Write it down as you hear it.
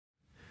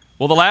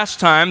Well, the last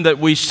time that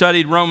we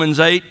studied Romans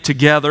 8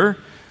 together,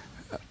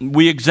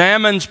 we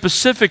examined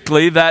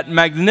specifically that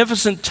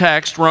magnificent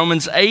text,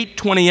 Romans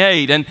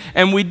 8:28,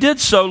 and we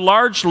did so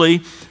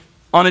largely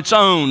on its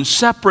own,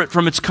 separate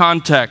from its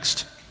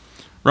context.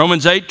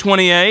 Romans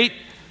 8:28,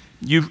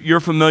 you're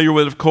familiar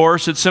with, of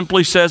course. It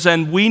simply says,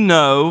 "And we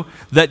know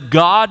that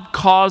God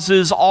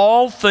causes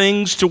all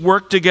things to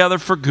work together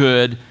for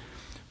good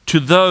to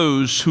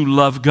those who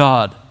love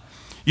God."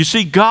 You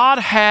see, God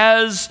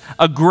has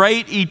a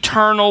great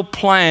eternal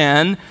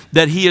plan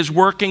that He is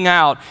working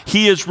out.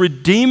 He is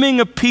redeeming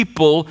a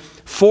people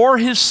for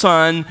His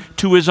Son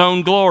to His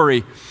own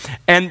glory.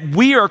 And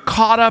we are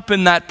caught up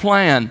in that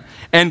plan.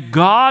 And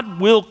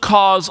God will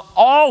cause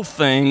all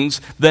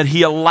things that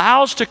He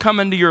allows to come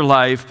into your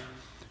life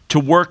to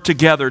work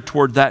together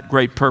toward that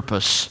great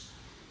purpose.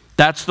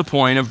 That's the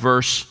point of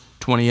verse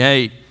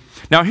 28.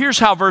 Now here's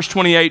how verse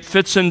 28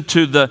 fits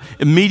into the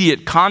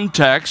immediate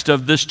context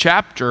of this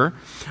chapter.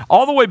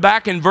 All the way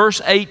back in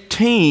verse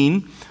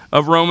 18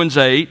 of Romans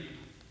 8,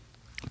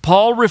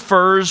 Paul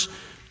refers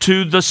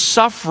to the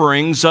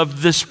sufferings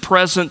of this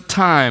present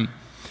time.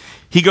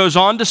 He goes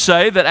on to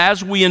say that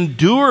as we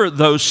endure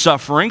those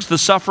sufferings, the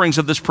sufferings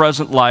of this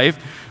present life,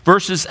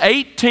 verses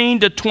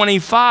 18 to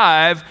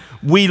 25,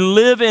 we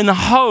live in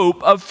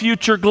hope of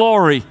future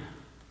glory.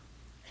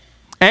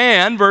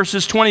 And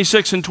verses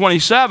 26 and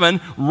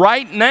 27,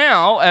 right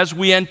now, as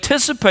we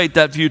anticipate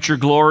that future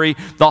glory,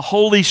 the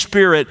Holy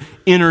Spirit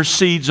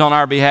intercedes on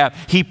our behalf.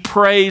 He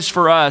prays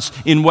for us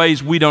in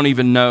ways we don't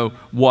even know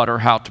what or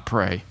how to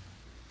pray.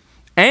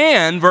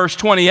 And verse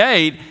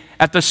 28,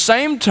 at the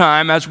same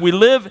time, as we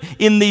live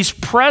in these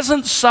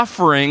present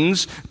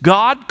sufferings,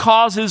 God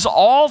causes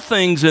all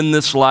things in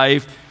this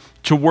life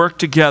to work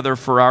together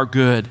for our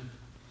good.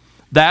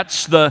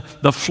 That's the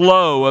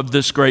flow of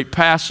this great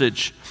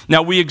passage.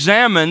 Now, we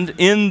examined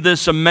in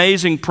this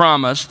amazing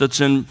promise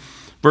that's in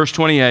verse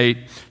 28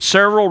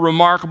 several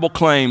remarkable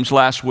claims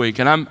last week,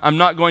 and I'm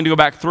not going to go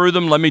back through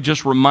them. Let me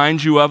just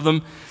remind you of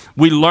them.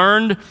 We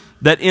learned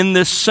that in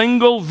this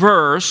single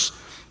verse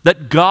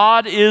that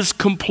God is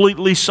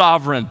completely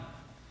sovereign,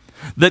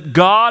 that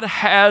God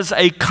has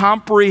a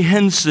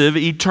comprehensive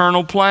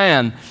eternal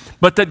plan,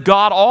 but that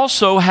God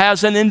also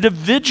has an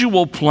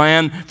individual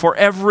plan for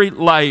every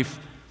life.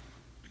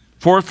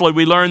 Fourthly,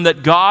 we learned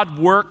that God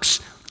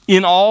works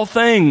in all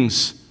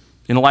things,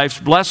 in life's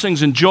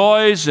blessings and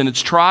joys, in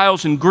its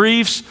trials and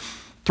griefs,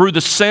 through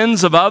the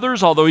sins of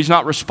others, although He's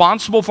not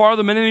responsible for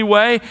them in any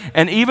way,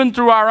 and even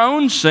through our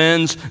own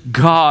sins,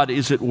 God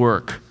is at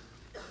work.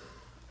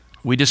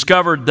 We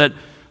discovered that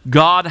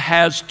God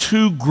has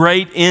two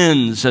great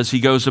ends as He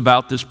goes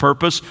about this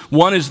purpose.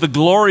 One is the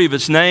glory of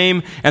His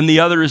name, and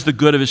the other is the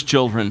good of His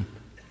children.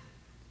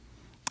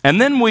 And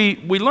then we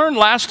learned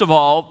last of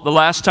all, the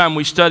last time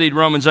we studied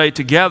Romans 8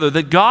 together,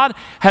 that God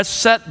has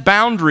set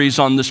boundaries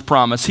on this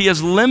promise. He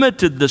has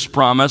limited this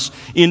promise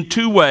in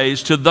two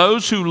ways: to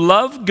those who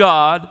love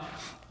God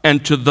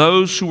and to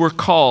those who are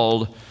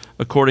called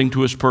according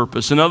to His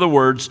purpose. In other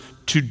words,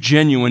 to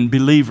genuine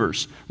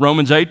believers.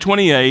 Romans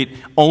 8:28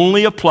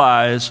 only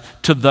applies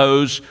to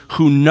those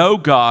who know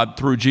God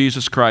through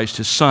Jesus Christ,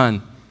 His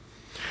Son.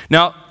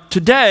 Now,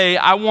 today,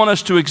 I want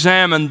us to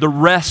examine the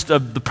rest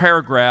of the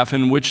paragraph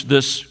in which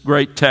this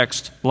great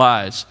text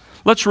lies.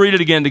 Let's read it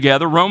again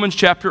together. Romans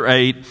chapter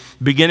 8,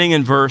 beginning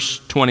in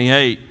verse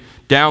 28,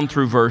 down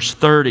through verse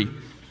 30.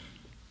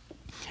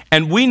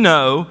 "And we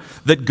know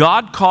that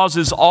God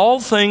causes all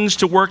things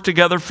to work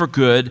together for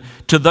good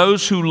to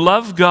those who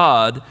love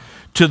God,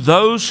 to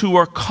those who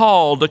are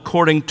called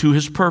according to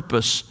His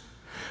purpose.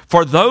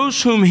 For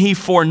those whom He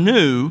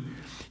foreknew,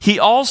 He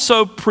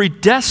also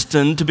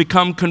predestined to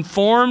become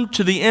conformed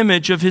to the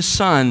image of His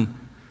Son,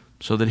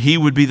 so that He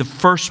would be the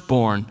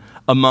firstborn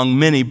among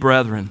many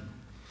brethren.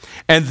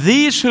 And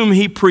these whom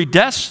He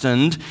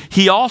predestined,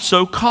 He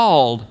also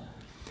called.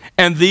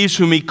 And these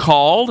whom He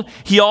called,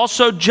 He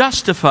also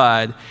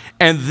justified.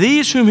 And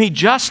these whom He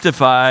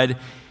justified,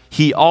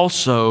 He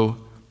also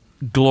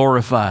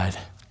glorified."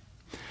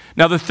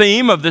 Now, the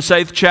theme of this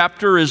 8th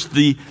chapter is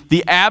the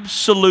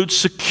absolute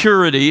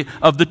security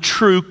of the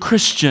true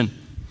Christian.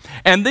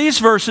 And these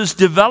verses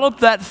develop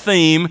that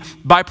theme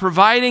by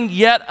providing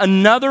yet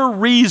another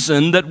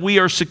reason that we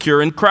are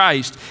secure in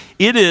Christ.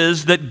 It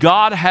is that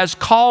God has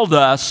called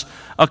us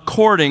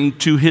according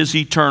to His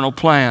eternal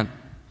plan.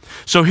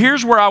 So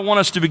here's where I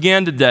want us to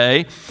begin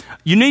today.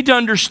 You need to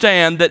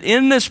understand that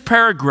in this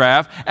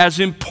paragraph, as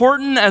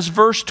important as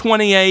verse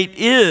 28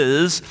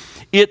 is,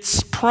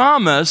 its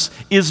promise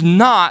is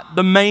not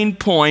the main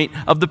point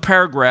of the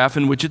paragraph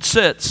in which it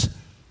sits.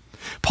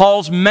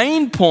 Paul's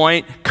main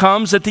point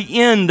comes at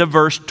the end of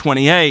verse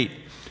 28.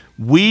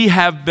 We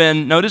have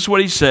been, notice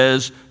what he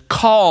says,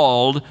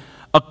 called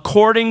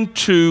according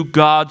to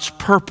God's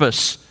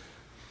purpose.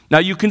 Now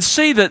you can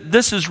see that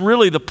this is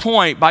really the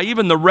point by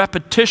even the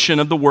repetition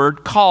of the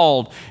word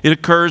called. It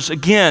occurs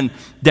again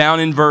down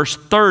in verse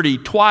 30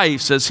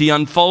 twice as he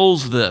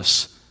unfolds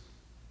this.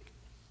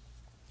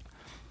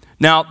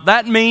 Now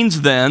that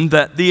means then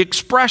that the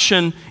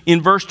expression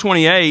in verse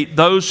 28,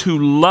 those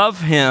who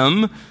love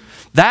Him,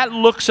 That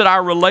looks at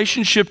our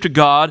relationship to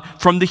God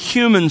from the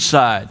human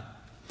side.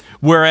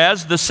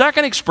 Whereas the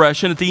second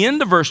expression at the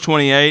end of verse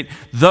 28,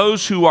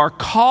 those who are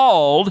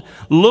called,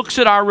 looks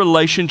at our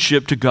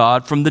relationship to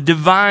God from the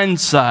divine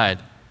side.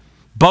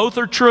 Both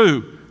are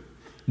true.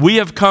 We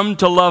have come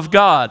to love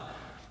God.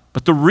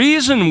 But the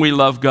reason we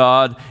love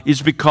God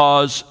is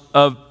because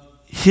of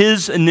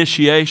His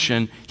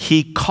initiation.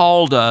 He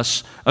called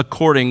us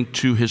according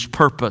to His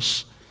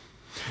purpose.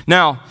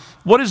 Now,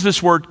 what is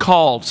this word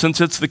called?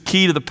 Since it's the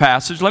key to the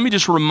passage, let me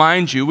just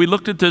remind you, we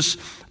looked at this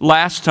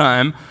last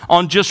time.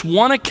 On just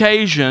one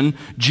occasion,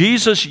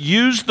 Jesus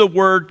used the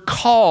word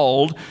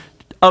called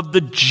of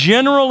the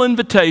general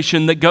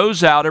invitation that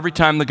goes out every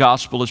time the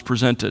gospel is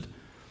presented.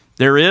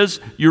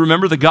 You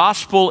remember, the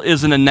gospel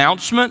is an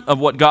announcement of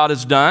what God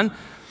has done.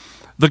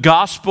 The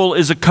gospel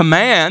is a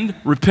command,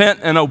 repent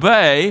and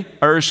obey,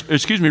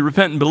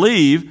 repent and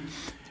believe.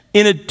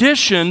 In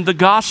addition, the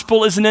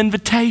gospel is an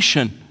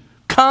invitation.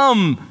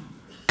 Come,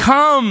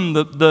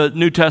 the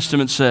New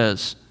Testament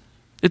says.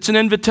 It's an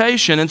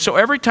invitation. And so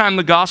every time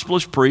the gospel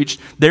is preached,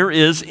 there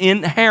is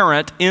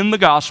inherent in the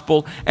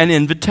gospel an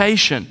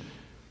invitation.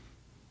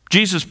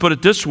 Jesus put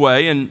it this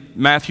way in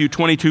Matthew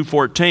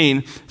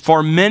 22:14,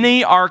 for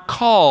many are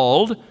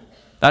called,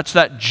 that's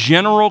that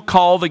general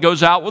call that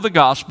goes out with the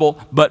gospel,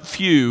 but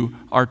few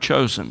are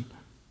chosen.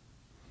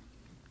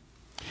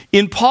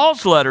 In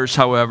Paul's letters,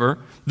 however,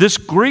 this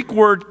Greek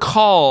word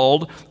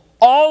called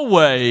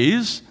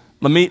always,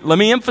 let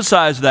me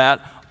emphasize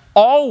that,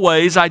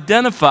 always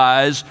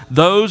identifies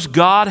those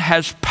God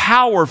has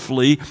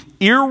powerfully,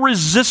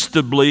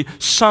 irresistibly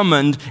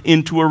summoned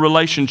into a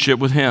relationship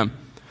with Him.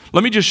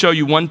 Let me just show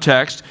you one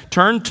text.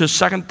 Turn to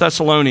 2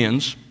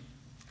 Thessalonians.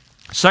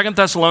 2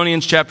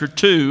 Thessalonians chapter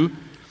 2,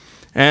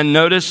 and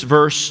notice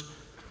verse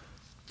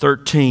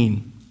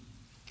 13.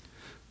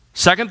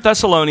 2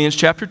 Thessalonians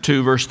chapter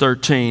 2, verse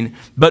 13.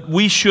 But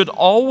we should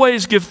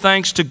always give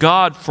thanks to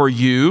God for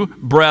you,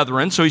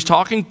 brethren. So he's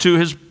talking to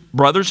his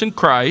brothers in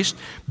Christ,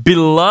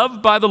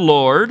 beloved by the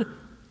Lord.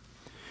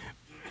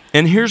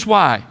 And here's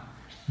why.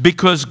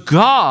 Because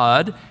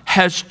God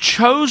has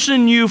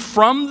chosen you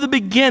from the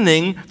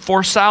beginning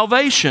for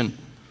salvation.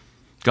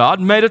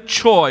 God made a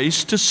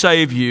choice to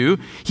save you.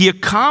 He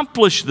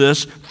accomplished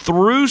this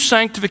through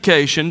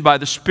sanctification by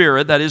the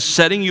Spirit, that is,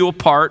 setting you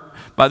apart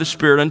by the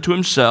Spirit unto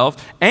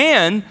Himself,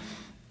 and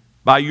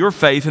by your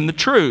faith in the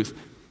truth.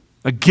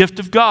 A gift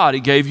of God. He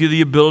gave you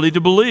the ability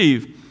to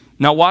believe.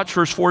 Now watch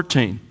verse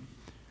 14.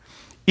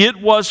 It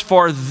was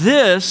for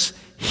this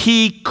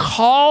He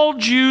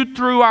called you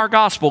through our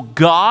gospel.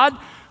 God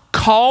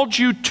called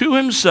you to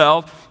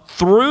Himself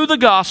through the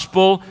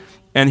gospel,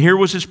 and here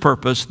was His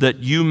purpose, that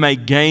you may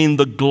gain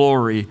the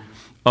glory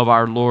of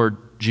our Lord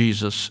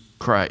Jesus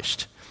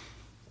Christ.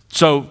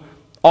 So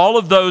all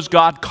of those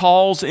God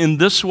calls in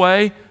this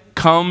way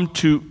come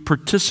to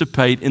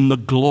participate in the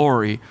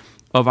glory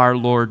of our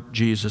Lord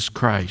Jesus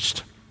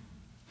Christ.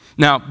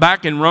 Now,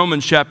 back in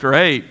Romans chapter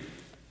 8,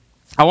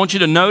 I want you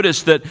to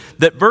notice that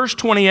verse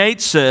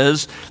 28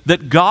 says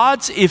that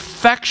God's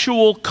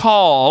effectual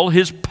call,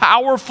 His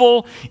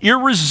powerful,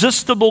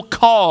 irresistible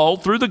call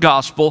through the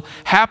gospel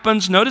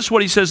happens, notice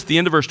what he says at the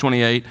end of verse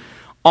 28,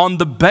 on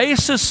the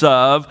basis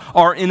of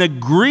or in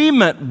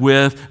agreement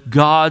with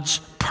God's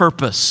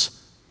purpose.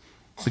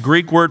 The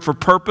Greek word for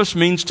purpose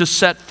means to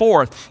set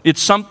forth.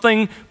 It's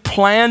something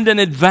planned in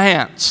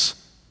advance.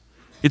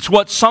 It's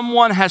what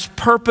someone has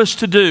purpose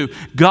to do.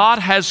 God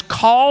has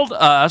called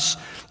us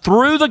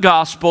through the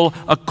gospel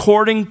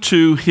according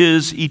to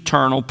His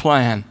eternal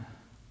plan.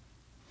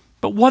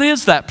 But what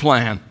is that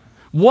plan?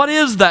 What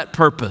is that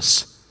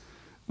purpose?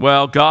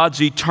 Well,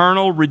 God's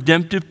eternal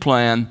redemptive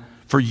plan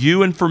for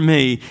you and for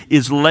me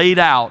is laid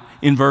out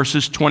in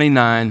verses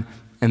 29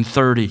 and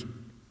 30.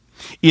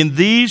 In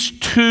these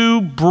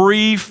two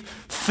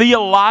brief,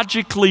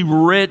 theologically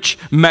rich,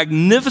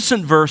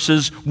 magnificent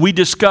verses, we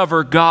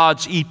discover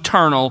God's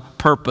eternal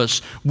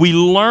purpose. We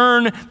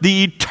learn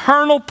the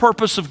eternal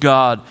purpose of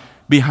God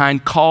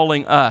behind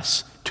calling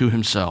us to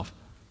Himself.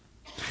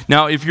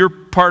 Now, if you're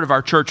part of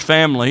our church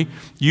family,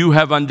 you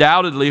have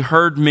undoubtedly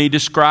heard me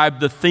describe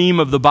the theme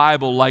of the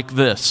Bible like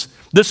this.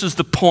 This is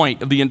the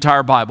point of the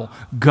entire Bible.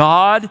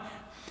 God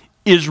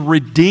is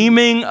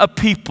redeeming a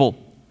people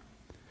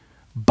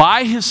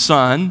by His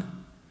Son,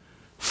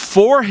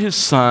 for His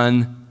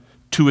Son,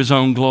 to His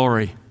own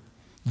glory.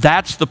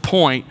 That's the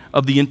point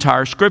of the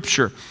entire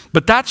Scripture.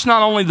 But that's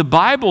not only the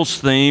Bible's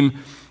theme,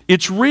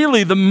 it's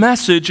really the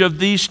message of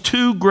these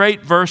two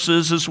great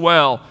verses as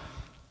well.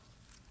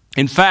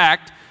 In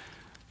fact,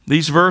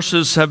 these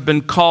verses have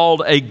been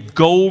called a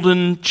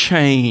golden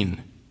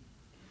chain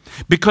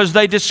because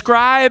they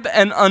describe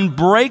an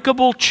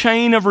unbreakable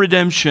chain of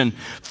redemption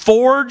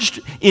forged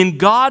in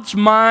God's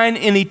mind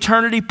in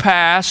eternity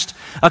past,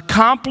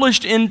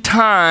 accomplished in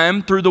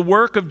time through the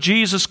work of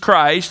Jesus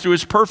Christ, through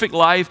His perfect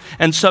life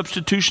and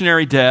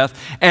substitutionary death,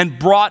 and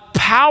brought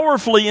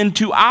powerfully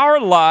into our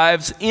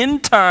lives in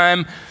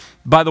time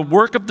by the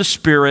work of the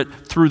Spirit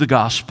through the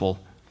gospel.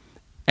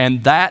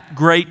 And that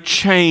great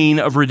chain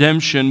of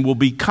redemption will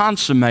be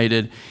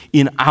consummated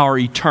in our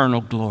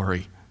eternal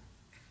glory.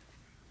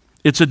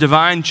 It's a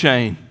divine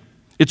chain.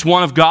 It's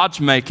one of God's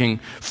making,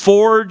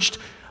 forged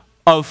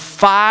of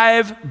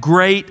 5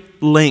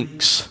 great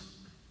links.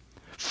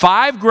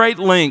 5 great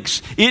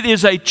links. It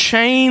is a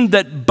chain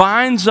that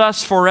binds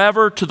us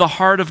forever to the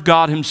heart of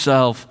God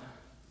Himself.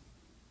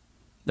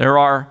 There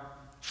are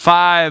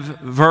 5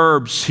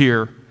 verbs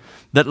here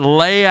that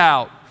lay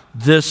out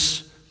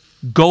this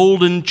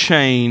golden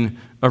chain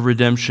of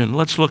redemption.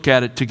 Let's look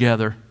at it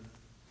together.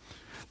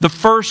 The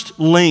first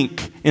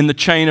link in the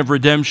chain of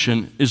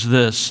redemption is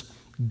this: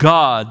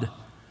 God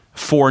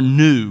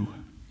foreknew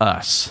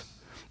us.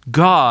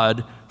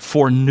 God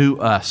foreknew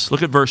us.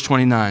 Look at verse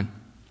 29.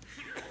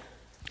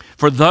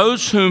 For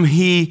those whom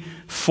He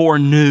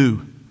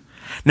foreknew.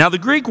 Now, the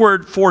Greek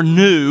word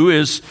foreknew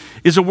is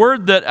a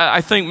word that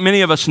I think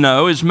many of us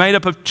know is made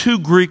up of 2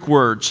 Greek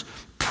words.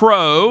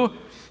 Pro,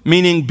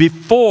 meaning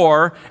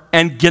before,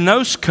 and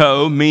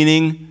gnosko,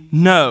 meaning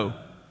know.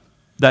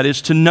 That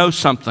is to know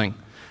something.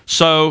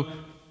 So,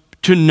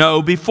 to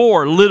know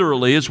before,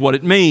 literally, is what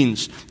it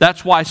means.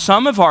 That's why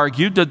some have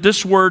argued that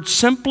this word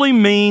simply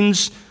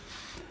means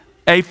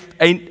a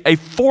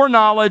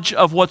foreknowledge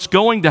of what's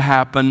going to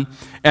happen,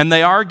 and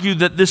they argue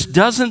that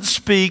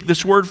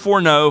this word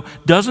foreknow,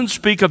 doesn't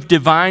speak of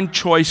divine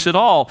choice at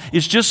all.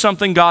 It's just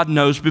something God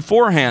knows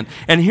beforehand.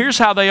 And here's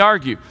how they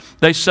argue.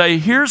 They say,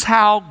 here's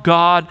how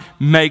God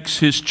makes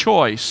His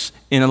choice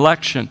in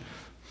election.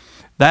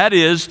 That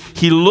is,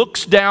 He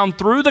looks down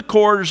through the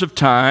quarters of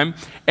time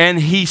and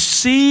He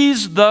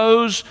sees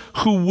those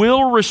who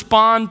will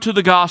respond to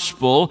the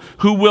gospel,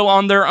 who will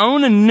on their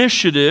own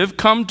initiative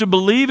come to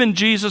believe in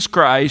Jesus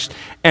Christ,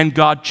 and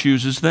God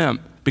chooses them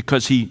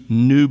because He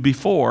knew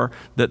before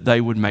that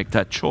they would make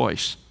that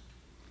choice.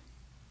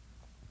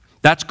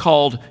 That's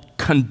called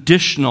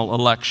conditional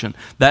election.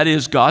 That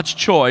is, God's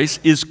choice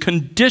is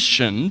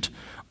conditioned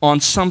on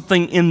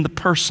something in the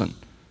person.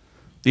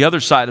 The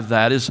other side of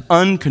that is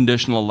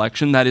unconditional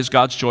election. That is,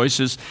 God's choice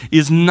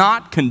is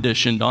not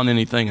conditioned on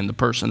anything in the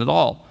person at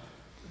all.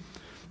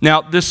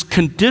 Now, this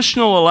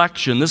conditional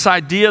election, this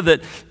idea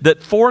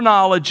that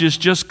foreknowledge is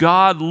just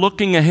God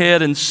looking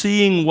ahead and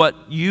seeing what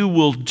you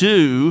will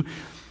do,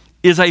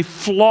 is a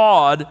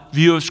flawed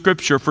view of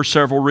Scripture for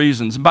several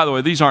reasons. And by the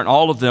way, these aren't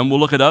all of them. We'll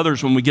look at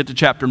others when we get to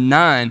chapter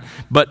 9.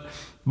 But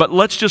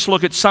let's just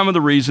look at some of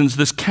the reasons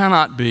this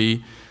cannot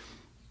be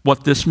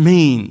what this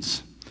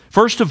means.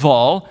 First of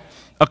all,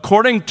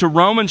 according to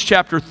Romans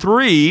chapter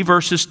 3,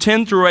 verses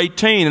 10 through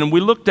 18, and we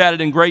looked at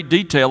it in great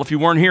detail. If you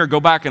weren't here, go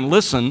back and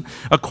listen.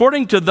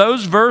 According to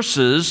those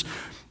verses,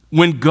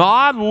 when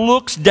God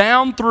looks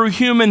down through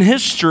human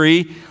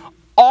history,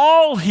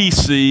 all He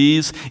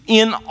sees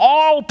in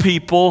all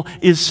people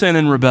is sin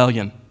and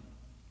rebellion.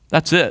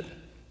 That's it.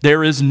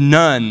 There is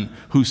none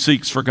who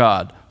seeks for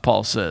God,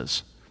 Paul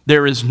says.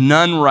 There is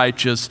none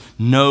righteous,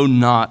 no,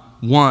 not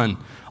one.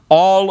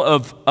 All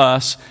of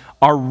us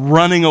are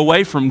running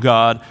away from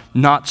God,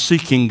 not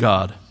seeking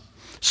God.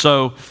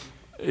 So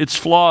it's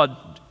flawed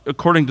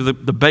according to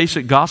the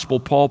basic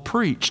gospel Paul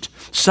preached.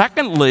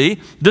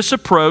 Secondly, this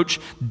approach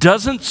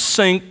doesn't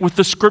sync with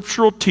the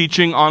scriptural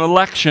teaching on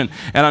election.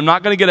 And I'm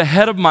not going to get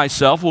ahead of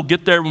myself. We'll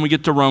get there when we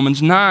get to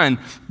Romans 9.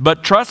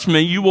 But trust me,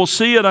 you will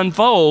see it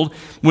unfold.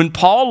 When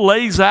Paul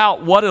lays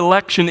out what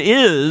election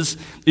is,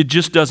 it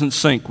just doesn't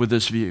sync with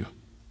this view.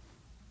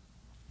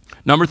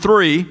 Number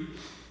 3,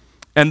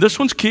 and this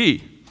one's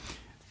key.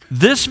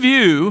 This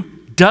view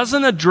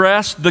doesn't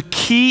address the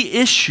key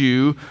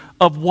issue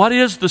of what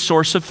is the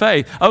source of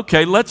faith.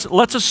 Okay, let's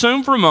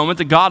assume for a moment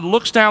that God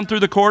looks down through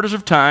the quarters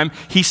of time.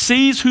 He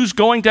sees who's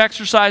going to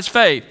exercise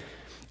faith,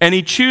 and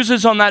He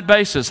chooses on that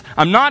basis.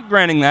 I'm not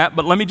granting that,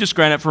 but let me just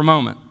grant it for a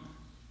moment.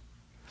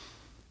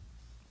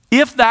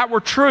 If that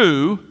were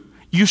true,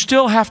 you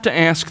still have to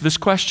ask this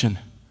question: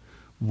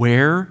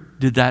 where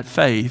did that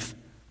faith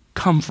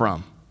come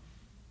from?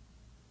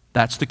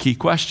 That's the key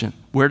question.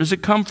 Where does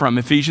it come from?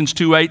 Ephesians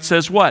 2:8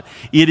 says what?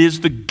 It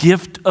is the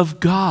gift of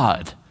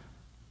God.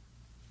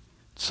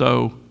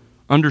 So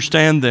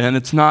understand then,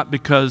 it's not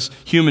because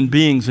human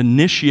beings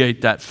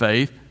initiate that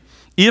faith.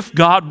 If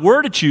God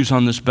were to choose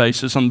on this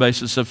basis, on the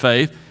basis of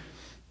faith,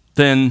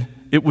 then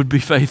it would be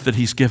faith that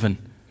He's given.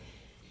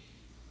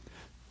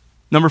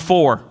 Number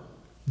 4,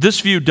 this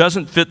view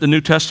doesn't fit the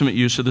New Testament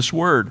use of this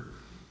word.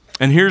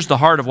 And here's the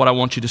heart of what I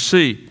want you to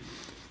see.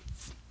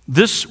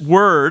 This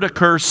word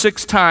occurs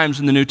 6 times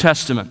in the New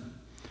Testament.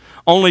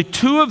 Only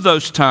 2 of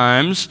those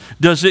times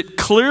does it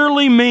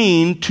clearly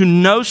mean to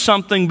know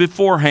something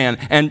beforehand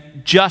and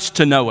just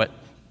to know it.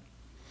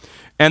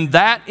 And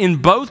that in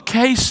both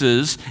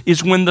cases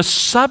is when the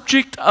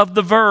subject of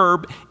the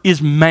verb is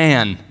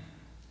man.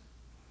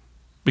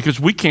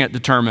 Because we can't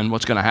determine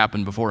what's going to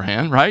happen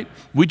beforehand, right?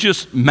 We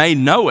just may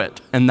know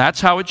it. And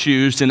that's how it's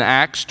used in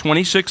Acts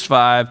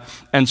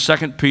 26:5 and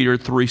 2 Peter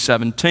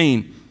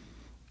 3:17.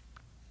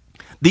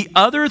 The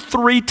other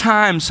 3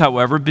 times,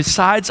 however,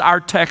 besides our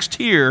text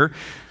here,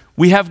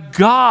 we have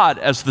God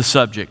as the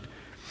subject.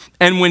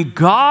 And when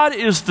God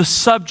is the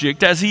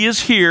subject, as he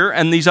is here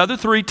and these other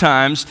 3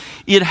 times,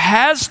 it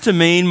has to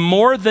mean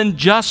more than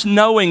just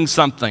knowing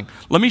something.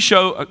 Let me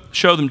show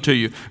them to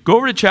you. Go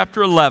over to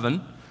chapter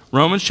 11,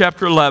 Romans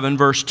chapter 11,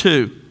 verse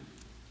 2.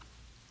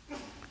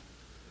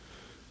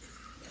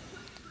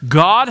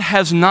 God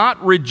has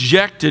not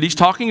rejected, he's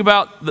talking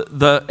about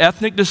the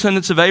ethnic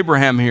descendants of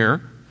Abraham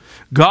here.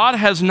 God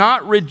has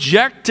not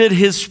rejected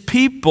his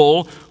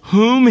people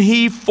whom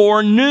he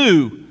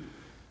foreknew.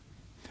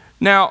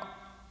 Now,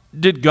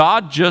 did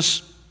God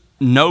just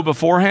know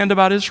beforehand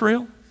about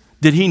Israel?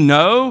 Did he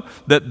know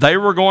that they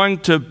were going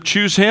to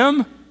choose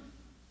him?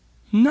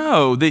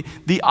 No.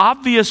 The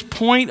obvious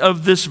point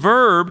of this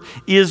verb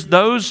is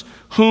those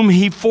whom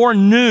he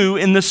foreknew,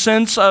 in the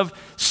sense of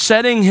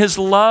setting his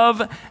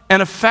love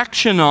and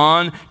affection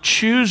on,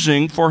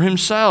 choosing for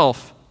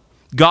himself.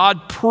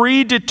 God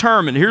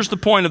predetermined. Here's the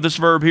point of this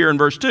verb here in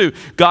verse 2.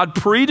 God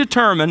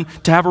predetermined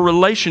to have a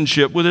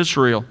relationship with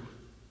Israel.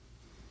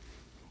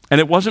 And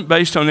it wasn't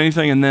based on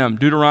anything in them.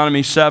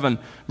 Deuteronomy 7,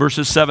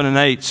 verses 7 and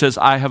 8 says,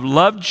 I have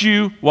loved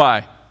you.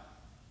 Why?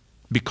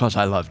 Because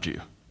I loved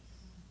you.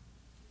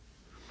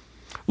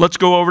 Let's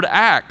go over to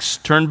Acts.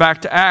 Turn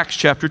back to Acts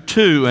chapter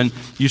 2, and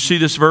you see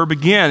this verb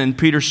again in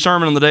Peter's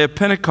sermon on the day of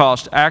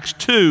Pentecost. Acts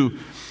 2,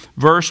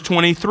 verse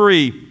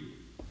 23.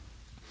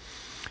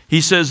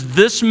 He says,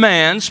 this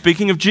man,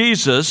 speaking of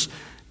Jesus,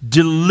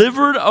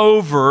 delivered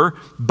over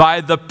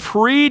by the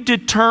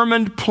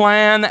predetermined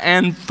plan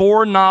and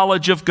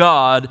foreknowledge of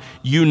God,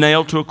 you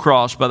nailed to a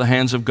cross by the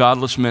hands of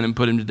godless men and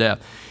put him to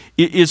death.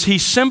 Is he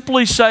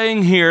simply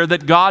saying here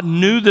that God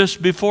knew this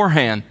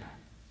beforehand?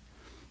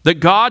 That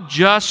God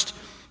just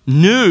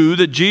knew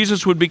that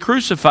Jesus would be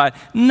crucified?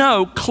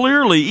 No,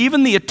 clearly,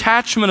 even the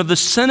attachment of the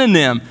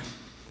synonym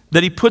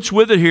that he puts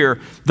with it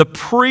here, the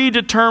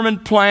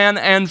predetermined plan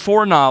and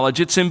foreknowledge,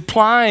 it's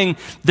implying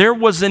there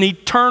was an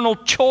eternal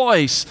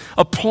choice,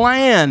 a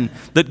plan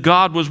that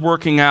God was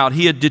working out.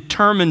 He had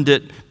determined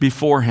it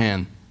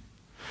beforehand.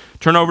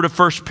 Turn over to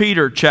 1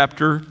 Peter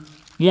chapter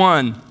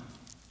 1.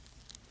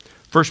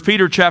 1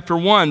 Peter chapter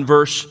 1,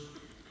 verse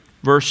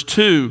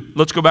 2.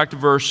 Let's go back to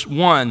verse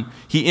 1.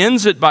 He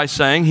ends it by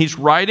saying he's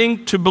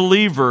writing to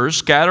believers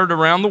scattered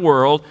around the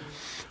world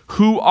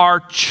who are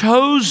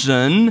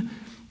chosen.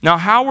 Now,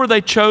 how were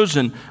they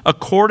chosen?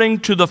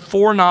 According to the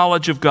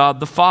foreknowledge of God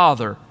the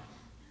Father.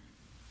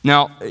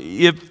 Now,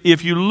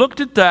 if you looked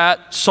at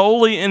that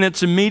solely in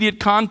its immediate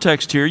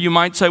context here, you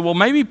might say, well,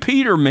 maybe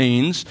Peter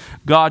means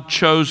God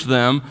chose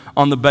them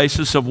on the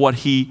basis of what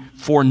he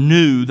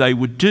foreknew they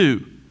would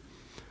do.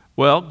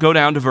 Well, go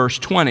down to verse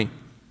 20.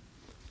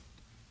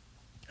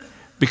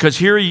 Because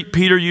here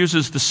Peter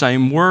uses the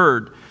same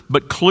word.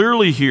 But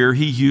clearly here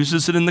he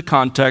uses it in the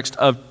context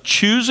of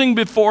choosing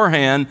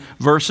beforehand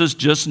versus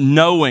just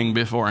knowing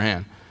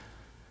beforehand.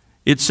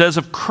 It says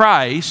of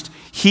Christ,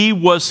 he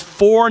was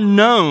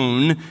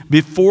foreknown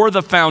before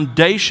the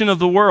foundation of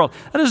the world.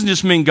 That doesn't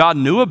just mean God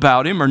knew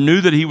about him or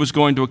knew that he was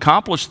going to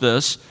accomplish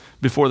this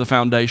before the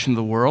foundation of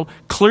the world.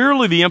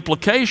 Clearly the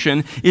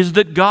implication is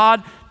that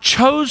God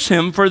chose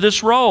him for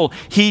this role.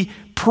 He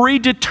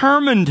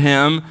predetermined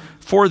him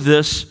for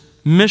this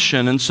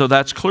mission. And so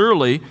that's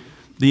clearly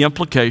the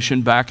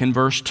implication back in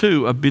verse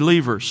 2 of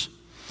believers.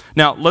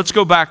 Now, let's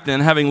go back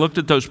then, having looked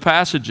at those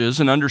passages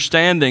and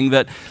understanding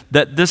that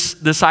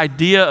this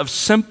idea of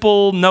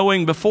simple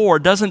knowing before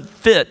doesn't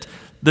fit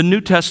the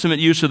New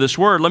Testament use of this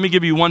word. Let me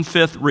give you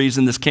 1/5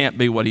 reason this can't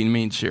be what he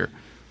means here.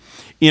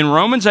 In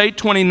Romans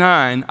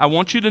 8:29, I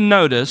want you to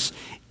notice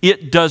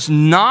it does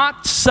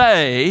not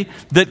say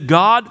that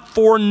God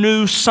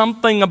foreknew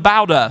something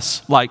about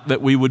us like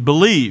that we would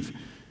believe.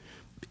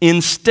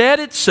 Instead,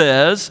 it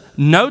says,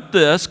 note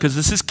this, because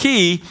this is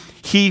key,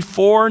 he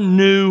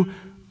foreknew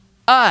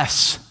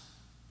us.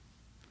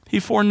 He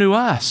foreknew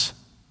us.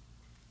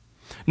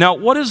 Now,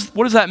 what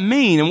does that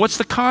mean, and what's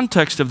the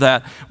context of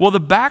that? Well, the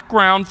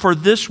background for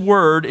this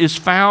word is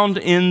found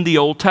in the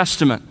Old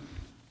Testament.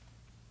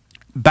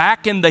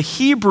 Back in the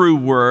Hebrew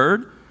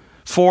word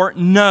for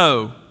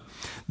know.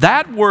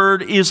 That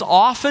word is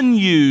often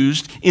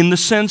used in the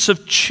sense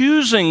of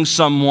choosing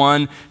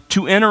someone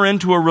to enter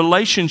into a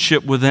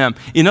relationship with them.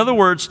 In other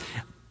words,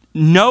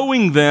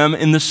 knowing them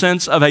in the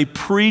sense of a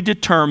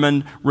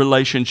predetermined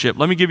relationship.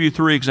 Let me give you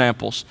 3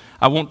 examples.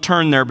 I won't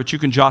turn there, but you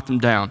can jot them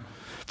down.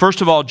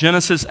 First of all,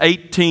 Genesis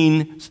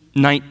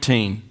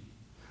 18:19.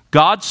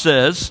 God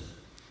says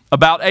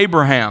about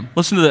Abraham,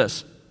 listen to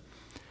this,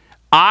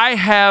 I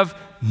have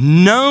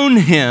known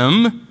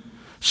him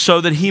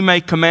so that he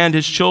may command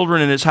his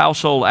children and his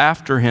household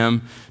after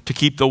him to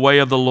keep the way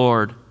of the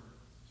Lord,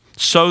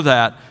 so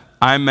that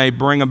I may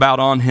bring about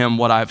on him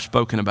what I have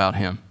spoken about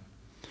him.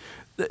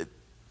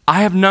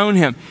 I have known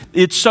him.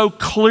 It's so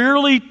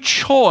clearly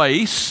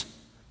choice,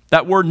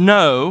 that word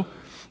know,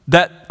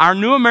 that our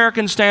New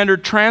American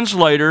Standard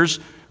translators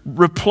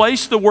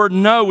replace the word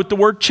know with the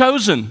word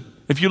chosen.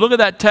 If you look at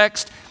that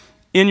text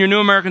in your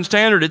New American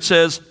Standard, it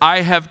says,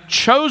 I have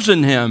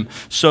chosen him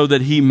so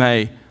that he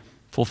may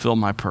fulfill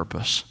my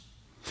purpose.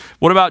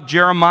 What about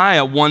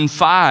Jeremiah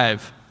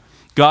 1:5?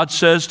 God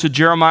says to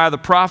Jeremiah the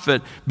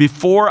prophet,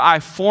 before I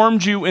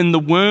formed you in the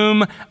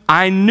womb,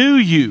 I knew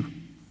you.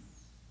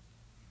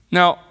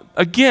 Now,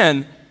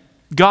 again,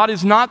 God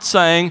is not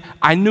saying,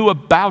 I knew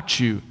about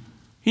you.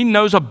 He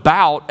knows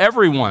about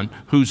everyone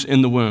who's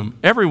in the womb,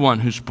 everyone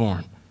who's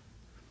born.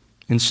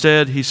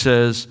 Instead, he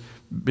says,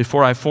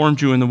 before I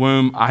formed you in the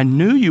womb, I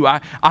knew you.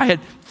 I had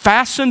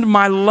fastened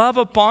my love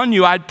upon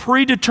you. I'd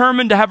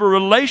predetermined to have a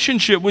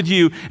relationship with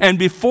you. And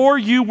before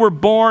you were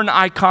born,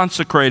 I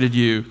consecrated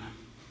you.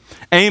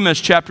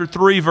 Amos chapter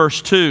 3,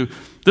 verse 2.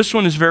 This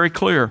one is very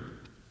clear.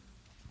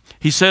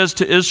 He says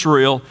to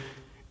Israel,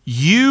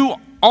 you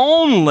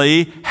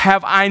only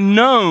have I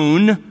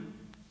known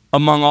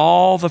among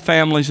all the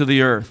families of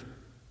the earth.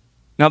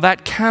 Now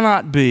that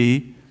cannot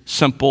be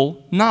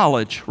simple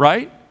knowledge,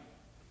 right?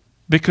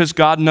 Because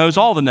God knows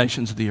all the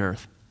nations of the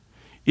earth.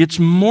 It's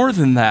more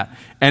than that.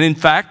 And in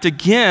fact,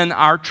 again,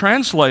 our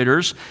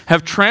translators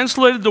have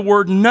translated the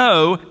word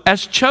know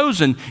as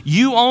chosen.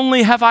 You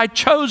only have I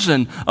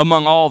chosen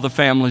among all the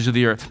families of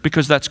the earth,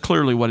 because that's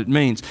clearly what it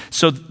means.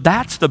 So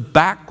that's the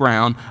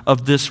background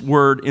of this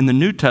word in the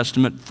New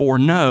Testament,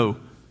 foreknow.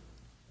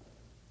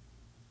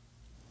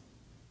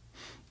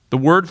 The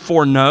word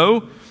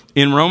foreknow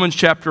in Romans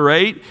chapter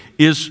 8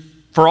 is,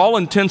 for all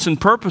intents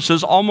and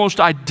purposes, almost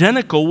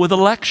identical with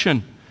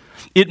election.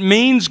 It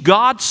means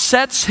God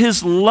sets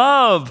His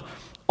love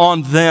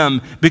on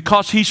them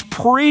because He's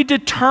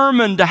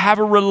predetermined to have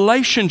a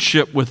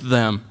relationship with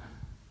them.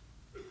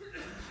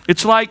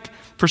 It's like,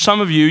 for some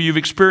of you, you've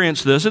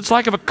experienced this, it's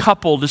like if a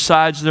couple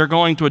decides they're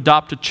going to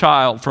adopt a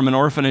child from an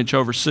orphanage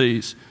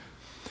overseas.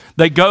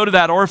 They go to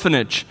that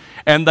orphanage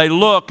and they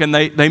look and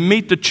they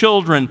meet the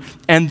children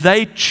and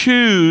they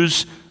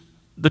choose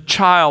the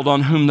child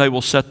on whom they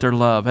will set their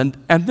love. And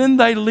then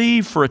they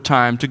leave for a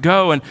time to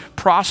go and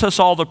process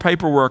all the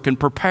paperwork and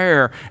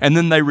prepare, and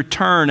then they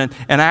return and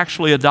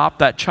actually adopt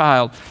that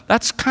child.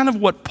 That's kind of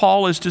what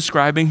Paul is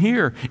describing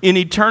here. In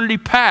eternity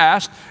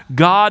past,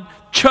 God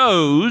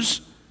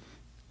chose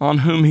on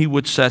whom He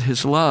would set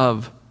His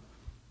love.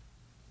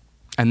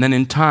 And then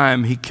in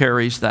time, He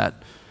carries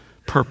that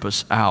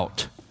purpose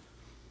out.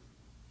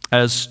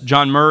 As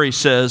John Murray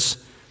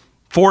says,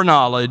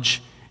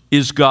 foreknowledge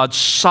is God's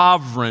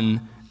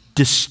sovereign,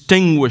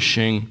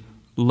 distinguishing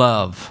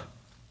love.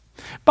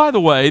 By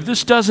the way,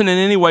 this doesn't in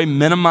any way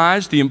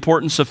minimize the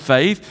importance of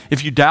faith.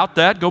 If you doubt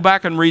that, go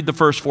back and read the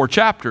first 4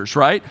 chapters,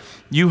 right?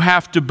 You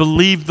have to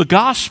believe the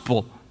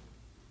gospel.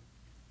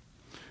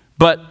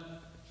 But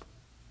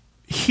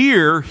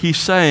here he's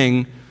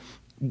saying,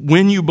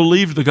 when you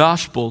believed the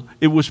gospel,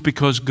 it was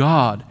because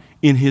God,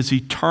 in His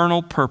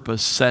eternal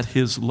purpose, set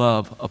His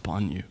love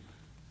upon you.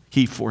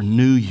 He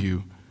foreknew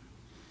you.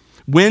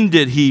 When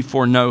did He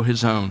foreknow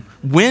His own?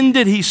 When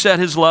did He set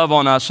His love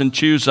on us and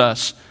choose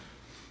us?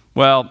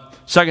 Well,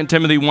 2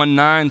 Timothy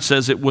 1:9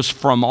 says it was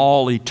from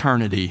all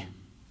eternity.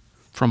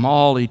 From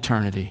all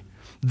eternity.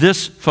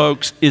 This,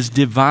 folks, is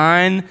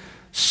divine,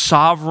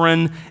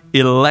 sovereign,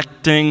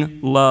 electing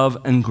love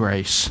and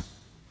grace.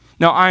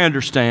 Now, I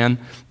understand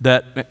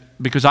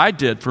that, because I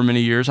did for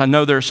many years, I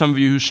know there are some of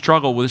you who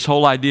struggle with this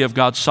whole idea of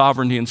God's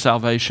sovereignty and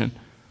salvation.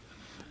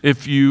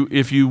 If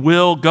you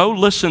will, go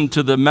listen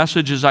to the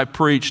messages I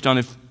preached on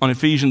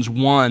Ephesians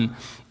 1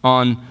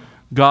 on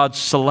God's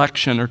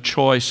selection or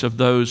choice of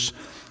those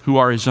who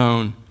are His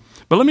own.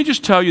 But let me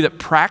just tell you that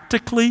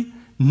practically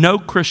no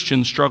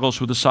Christian struggles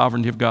with the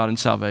sovereignty of God and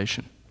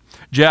salvation.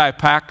 J.I.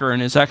 Packer,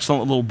 in his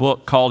excellent little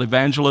book called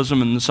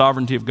Evangelism and the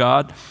Sovereignty of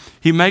God,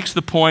 he makes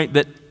the point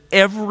that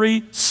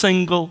every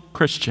single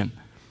Christian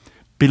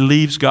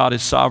believes God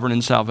is sovereign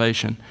in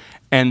salvation.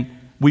 And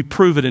we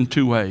prove it in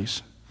 2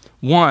 ways.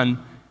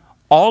 One,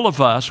 all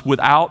of us,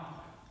 without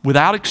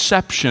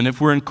exception, if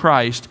we're in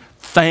Christ,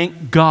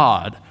 thank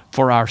God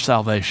for our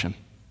salvation.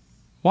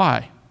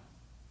 Why?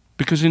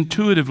 Because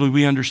intuitively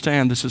we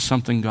understand this is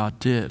something God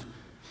did.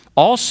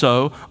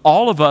 Also,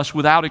 all of us,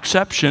 without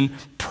exception,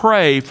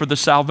 pray for the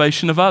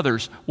salvation of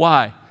others.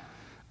 Why?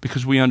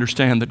 Because we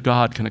understand that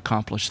God can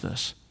accomplish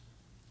this.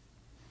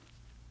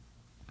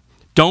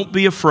 Don't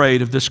be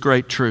afraid of this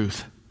great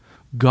truth.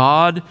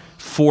 God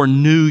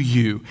foreknew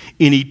you.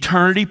 In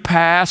eternity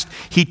past,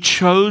 He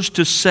chose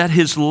to set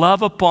His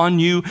love upon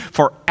you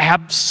for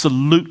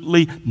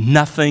absolutely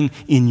nothing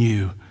in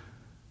you.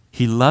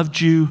 He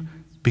loved you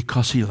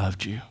because He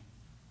loved you.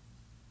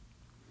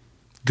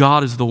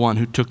 God is the one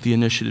who took the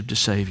initiative to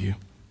save you.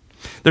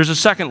 There's a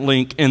second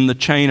link in the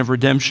chain of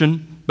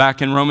redemption back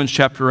in Romans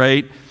chapter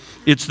 8.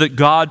 It's that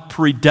God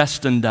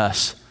predestined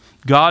us.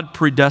 God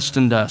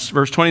predestined us.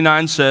 Verse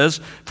 29 says,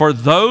 for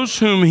those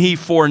whom He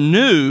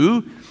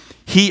foreknew,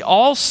 He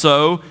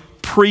also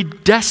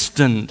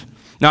predestined.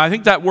 Now, I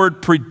think that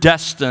word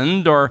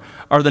predestined, or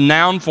the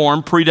noun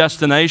form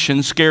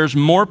predestination, scares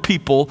more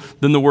people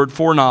than the word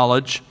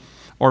foreknowledge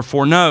or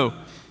foreknow.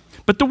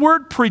 But the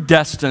word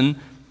predestined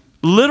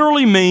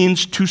literally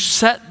means to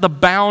set the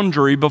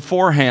boundary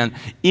beforehand.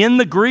 In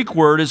the Greek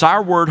word is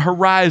our word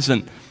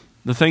horizon,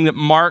 the thing that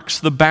marks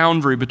the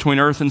boundary between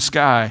earth and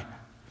sky.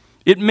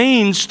 It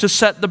means to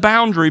set the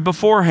boundary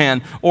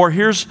beforehand. Or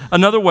here's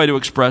another way to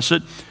express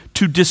it,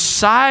 to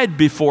decide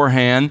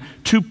beforehand,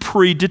 to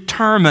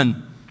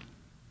predetermine.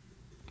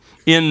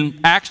 In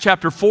Acts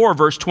chapter 4,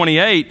 verse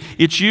 28,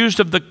 it's used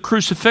of the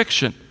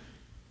crucifixion.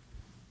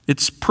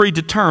 It's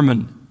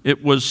predetermined.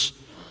 It was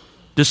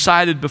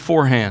decided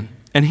beforehand.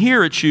 And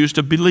here it's used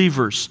of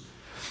believers.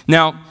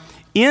 Now,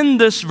 in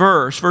this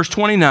verse, verse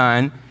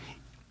 29,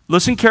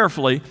 listen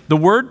carefully, the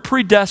word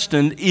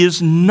predestined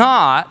is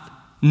not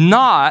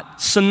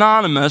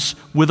synonymous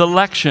with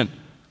election.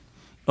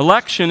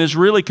 Election is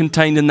really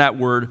contained in that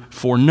word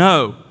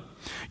foreknow.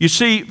 You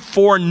see,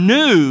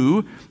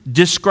 foreknew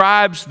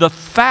describes the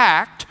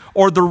fact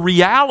or the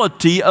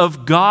reality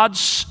of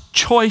God's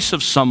choice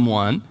of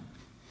someone,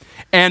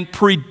 and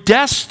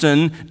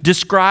predestined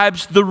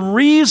describes the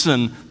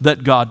reason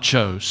that God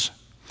chose.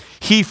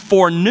 He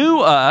foreknew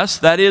us,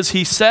 that is,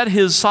 He set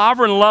His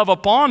sovereign love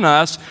upon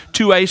us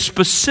to a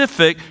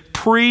specific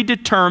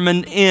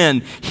predetermined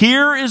end.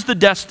 Here is the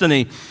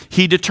destiny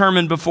He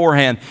determined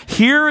beforehand.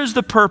 Here is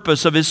the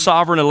purpose of His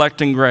sovereign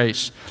electing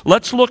grace.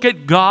 Let's look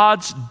at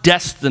God's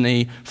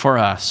destiny for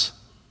us.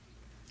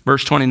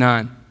 Verse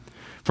 29,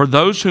 for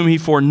those whom He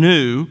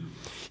foreknew,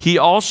 He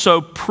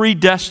also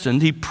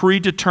predestined, He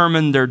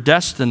predetermined their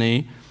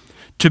destiny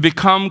to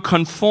become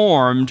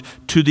conformed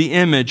to the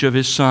image of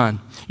His Son.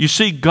 You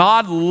see,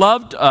 God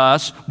loved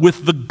us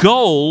with the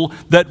goal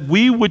that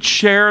we would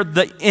share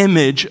the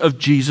image of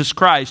Jesus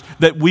Christ,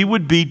 that we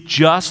would be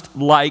just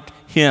like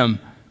Him.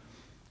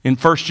 In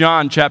 1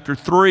 John chapter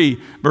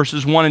 3,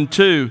 verses 1 and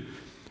 2,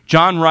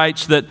 John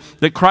writes that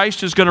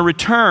Christ is going to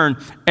return,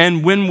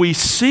 and when we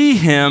see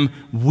Him,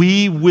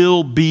 we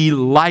will be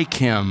like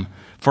Him,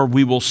 for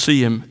we will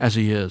see Him as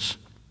He is.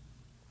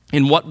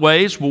 In what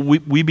ways will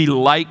we be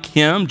like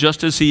Him,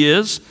 just as He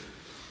is?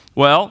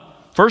 Well,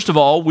 first of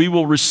all, we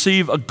will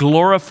receive a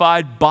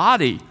glorified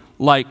body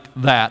like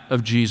that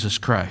of Jesus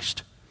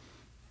Christ.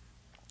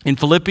 In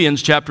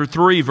Philippians chapter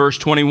 3, verse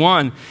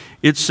 21,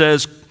 it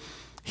says,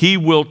 He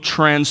will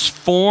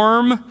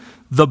transform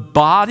the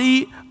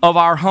body of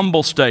our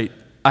humble state.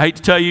 I hate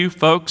to tell you,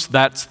 folks,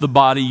 that's the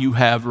body you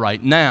have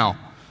right now.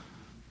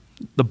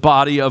 The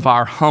body of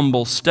our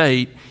humble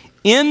state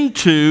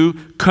into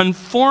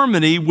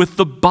conformity with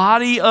the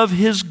body of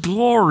His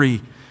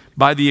glory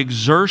by the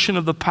exertion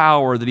of the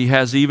power that He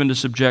has even to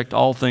subject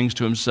all things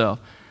to Himself.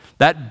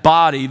 That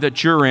body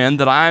that you're in,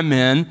 that I'm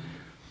in,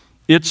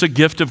 it's a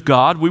gift of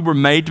God. We were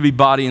made to be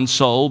body and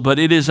soul, but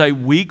it is a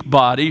weak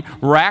body,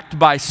 racked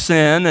by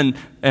sin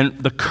and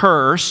the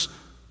curse,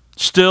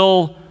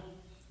 still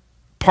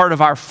part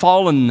of our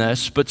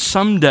fallenness, but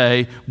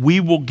someday we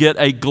will get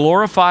a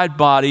glorified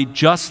body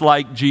just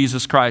like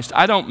Jesus Christ.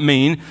 I don't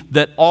mean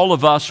that all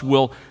of us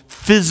will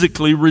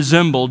physically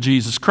resemble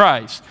Jesus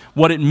Christ.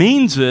 What it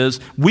means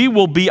is we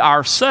will be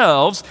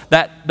ourselves.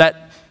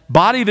 That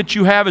body that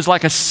you have is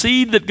like a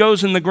seed that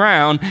goes in the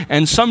ground,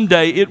 and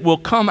someday it will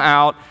come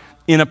out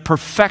in a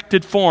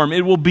perfected form.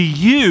 It will be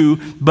you,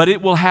 but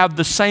it will have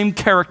the same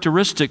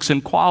characteristics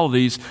and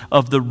qualities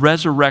of the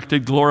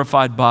resurrected,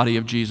 glorified body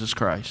of Jesus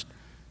Christ.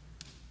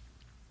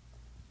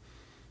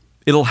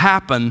 It'll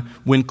happen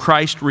when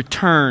Christ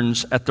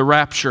returns at the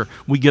rapture.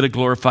 We get a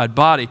glorified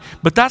body.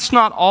 But that's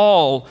not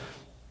all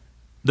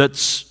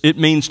that it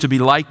means to be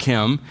like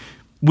Him.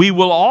 We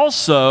will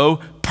also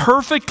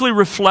perfectly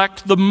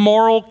reflect the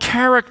moral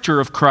character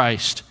of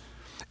Christ.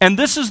 And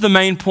this is the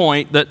main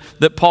point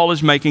that Paul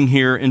is making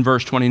here in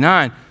verse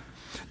 29.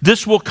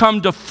 This will come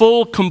to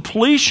full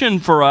completion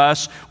for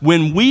us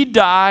when we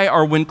die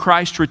or when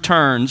Christ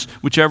returns,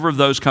 whichever of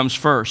those comes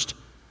first.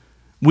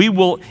 We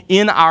will,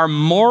 in our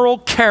moral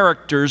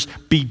characters,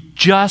 be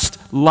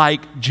just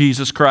like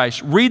Jesus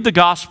Christ. Read the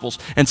Gospels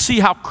and see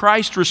how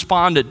Christ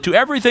responded to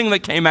everything that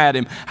came at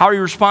Him, how He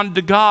responded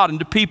to God and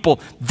to people.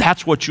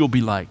 That's what you'll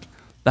be like.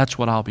 That's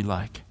what I'll be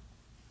like.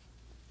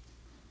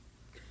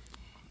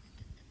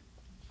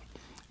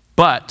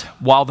 But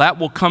while that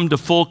will come to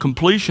full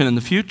completion in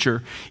the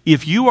future,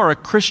 if you are a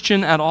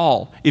Christian at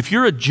all, if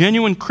you're a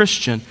genuine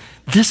Christian,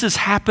 this is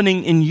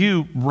happening in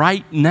you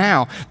right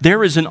now.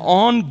 There is an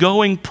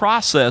ongoing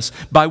process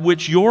by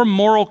which your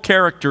moral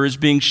character is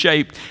being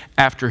shaped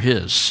after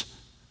His.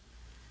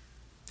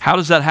 How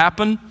does that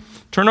happen?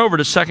 Turn over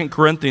to 2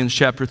 Corinthians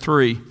chapter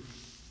 3.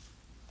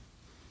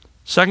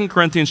 2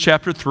 Corinthians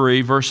chapter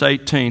 3, verse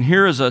 18.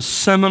 Here is a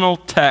seminal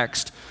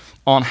text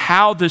on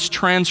how this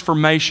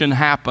transformation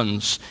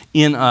happens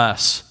in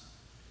us.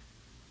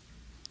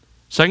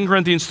 2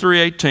 Corinthians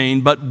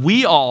 3:18, but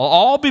we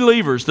all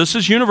believers, this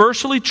is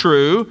universally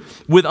true,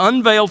 with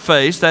unveiled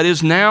face, that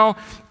is now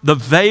the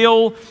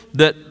veil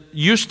that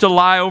used to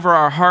lie over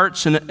our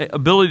hearts and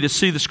ability to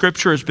see the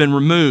Scripture has been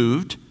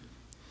removed.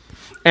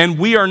 And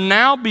we are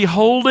now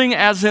beholding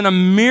as in a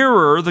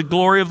mirror the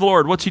glory of the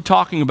Lord. What's he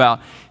talking about?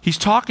 He's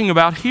talking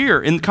about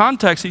here. In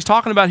context, he's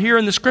talking about here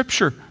in the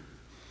Scripture.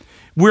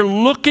 We're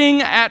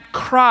looking at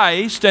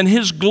Christ and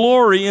His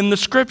glory in the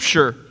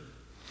Scripture.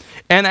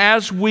 And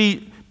as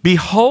we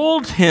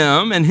behold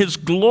Him and His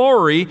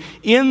glory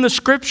in the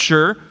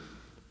Scripture,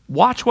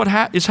 watch what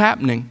is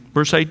happening.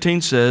 Verse 18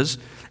 says,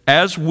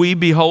 as we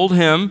behold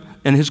Him,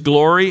 and His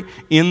glory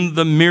in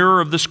the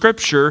mirror of the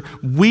Scripture,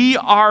 we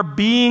are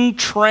being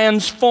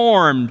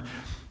transformed.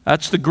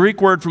 That's the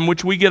Greek word from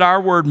which we get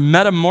our word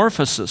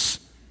metamorphosis.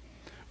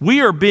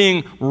 We are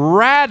being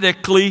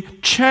radically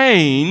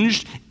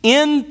changed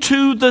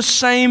into the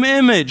same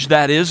image,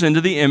 that is,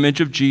 into the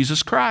image of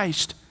Jesus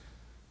Christ.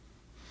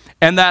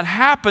 And that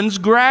happens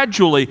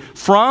gradually,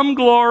 from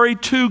glory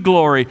to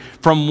glory,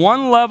 from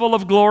one level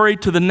of glory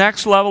to the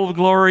next level of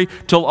glory,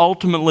 till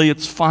ultimately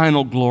its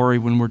final glory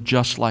when we're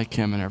just like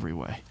Him in every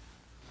way.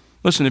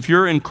 Listen, if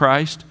you're in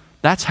Christ,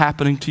 that's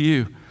happening to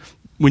you.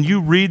 When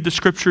you read the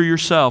Scripture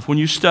yourself, when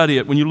you study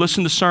it, when you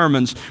listen to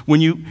sermons, when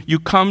you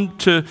come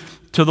to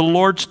the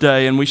Lord's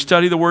Day and we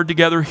study the Word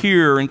together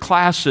here in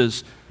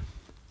classes,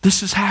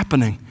 this is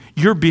happening.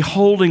 You're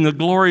beholding the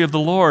glory of the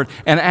Lord.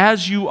 And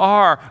as you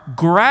are,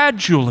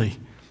 gradually,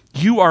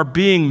 you are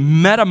being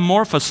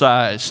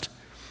metamorphosized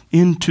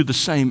into the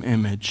same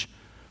image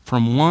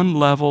from one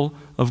level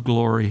of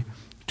glory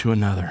to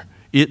another.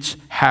 It's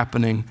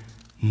happening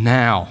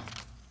now.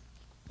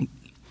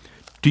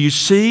 Do you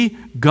see?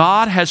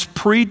 God has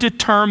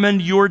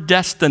predetermined your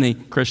destiny,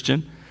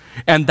 Christian.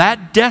 And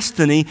that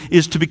destiny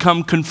is to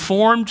become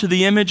conformed to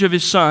the image of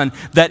His Son,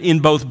 that in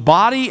both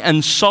body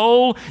and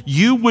soul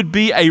you would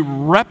be a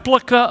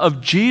replica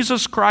of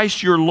Jesus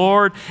Christ your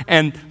Lord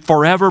and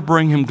forever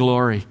bring Him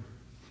glory.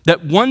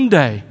 That one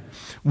day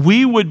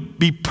we would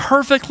be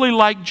perfectly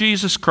like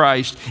Jesus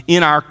Christ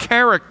in our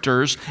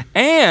characters,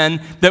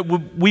 and that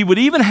we would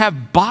even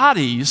have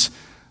bodies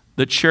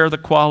that share the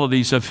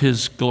qualities of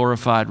His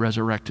glorified,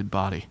 resurrected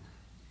body.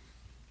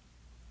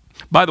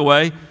 By the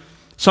way,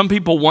 some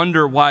people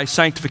wonder why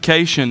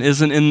sanctification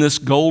isn't in this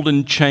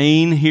golden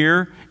chain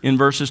here in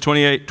verses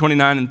 28,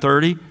 29, and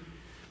 30.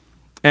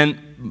 And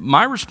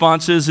my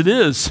response is it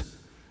is.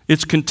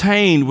 It's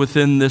contained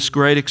within this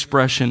great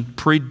expression,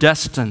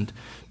 predestined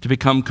to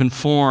become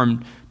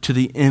conformed to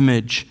the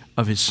image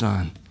of His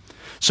Son.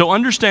 So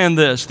understand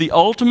this, the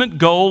ultimate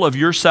goal of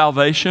your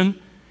salvation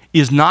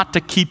is not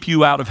to keep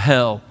you out of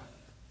hell.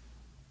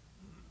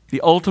 The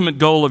ultimate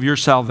goal of your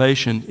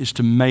salvation is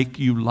to make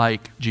you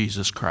like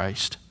Jesus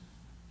Christ.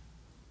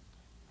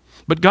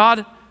 But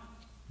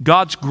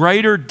God's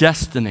greater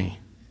destiny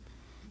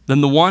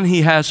than the one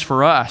He has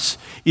for us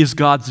is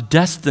God's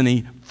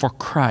destiny for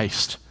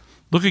Christ.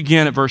 Look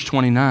again at verse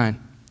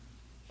 29.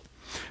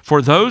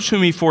 For those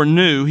whom He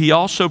foreknew, He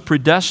also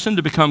predestined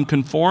to become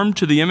conformed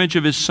to the image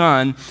of His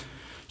Son,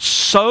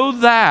 so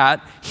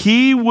that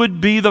He would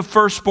be the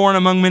firstborn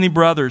among many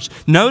brothers.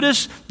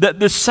 Notice that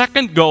the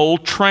second goal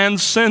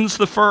transcends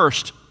the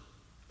first.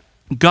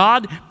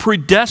 God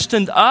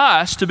predestined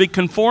us to be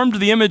conformed to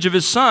the image of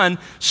His Son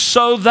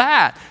so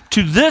that,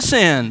 to this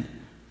end,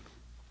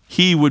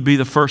 He would be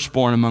the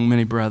firstborn among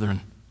many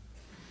brethren.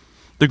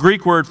 The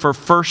Greek word for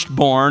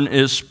firstborn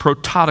is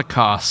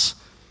prototokos.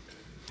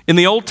 In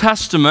the Old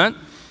Testament,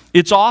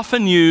 it's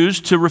often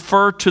used to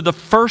refer to the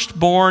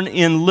firstborn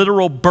in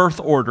literal birth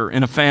order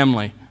in a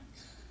family.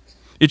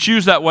 It's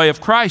used that way of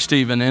Christ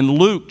even. In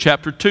Luke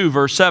chapter 2,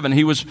 verse 7,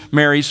 He was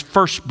Mary's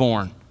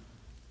firstborn.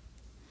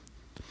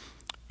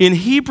 In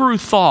Hebrew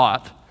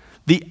thought,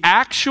 the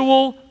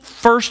actual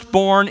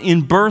firstborn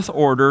in birth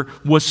order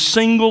was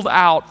singled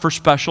out for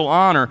special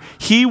honor.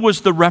 He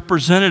was the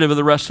representative of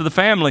the rest of the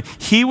family.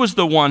 He was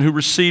the one who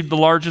received the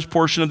largest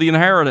portion of the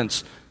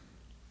inheritance.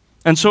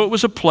 And so it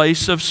was a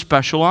place of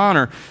special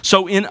honor.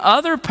 So in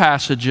other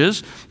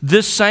passages,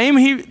 this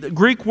same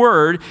Greek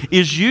word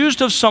is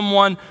used of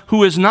someone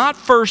who is not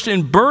first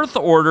in birth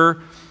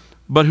order,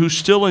 but who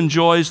still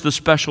enjoys the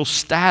special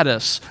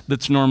status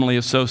that's normally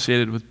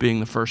associated with being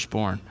the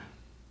firstborn.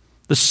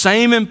 The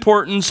same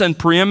importance and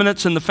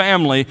preeminence in the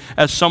family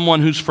as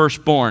someone who's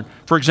firstborn.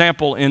 For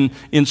example,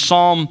 in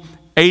Psalm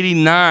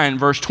 89,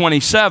 verse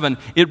 27,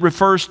 it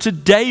refers to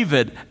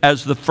David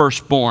as the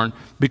firstborn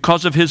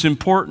because of his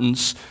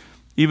importance,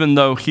 even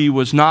though he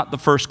was not the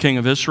first king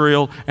of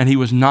Israel and he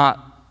was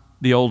not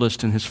the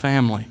oldest in his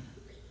family.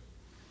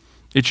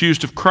 It's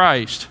used of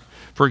Christ.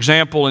 For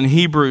example, in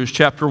Hebrews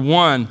chapter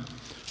 1,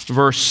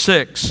 verse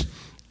 6,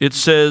 it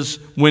says,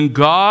 when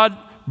God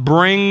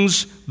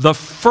brings the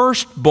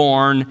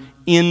firstborn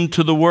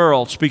into the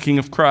world, speaking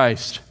of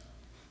Christ,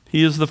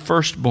 He is the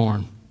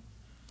firstborn.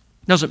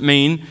 Doesn't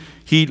mean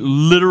He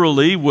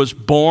literally was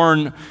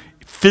born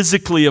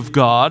physically of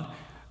God,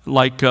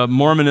 like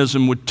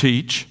Mormonism would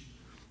teach.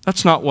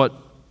 That's not what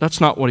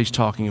He's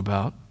talking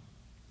about.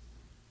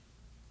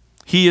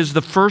 He is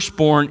the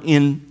firstborn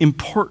in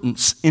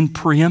importance, in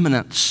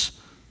preeminence.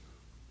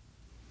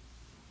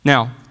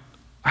 Now,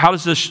 how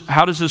does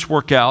this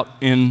work out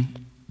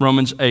in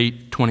Romans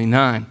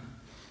 8:29?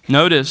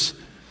 Notice,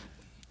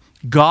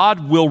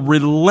 God will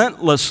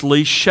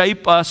relentlessly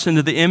shape us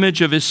into the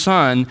image of His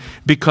Son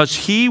because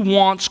He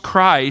wants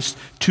Christ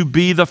to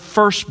be the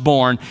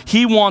firstborn.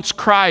 He wants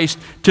Christ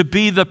to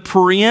be the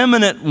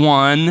preeminent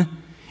one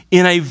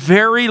in a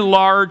very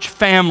large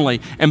family.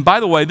 And by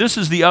the way, this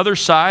is the other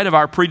side of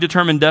our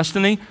predetermined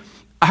destiny.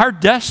 Our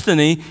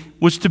destiny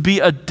was to be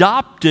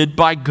adopted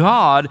by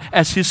God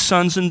as his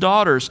sons and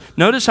daughters.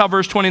 Notice how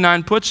verse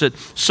 29 puts it,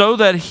 so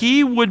that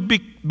he would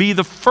be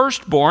the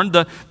firstborn,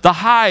 the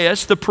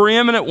highest, the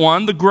preeminent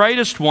one, the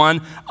greatest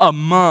one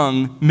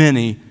among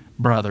many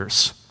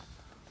brothers.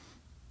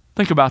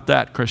 Think about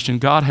that, Christian.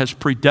 God has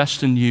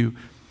predestined you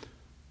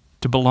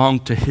to belong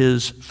to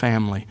his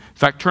family. In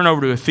fact, turn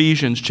over to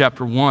Ephesians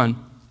chapter 1.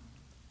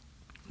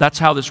 That's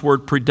how this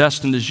word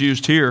predestined is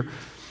used here.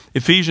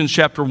 Ephesians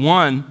chapter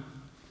 1,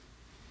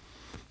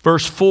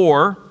 verse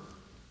 4,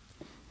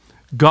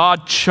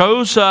 God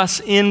chose us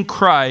in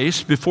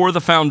Christ before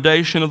the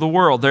foundation of the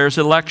world. There's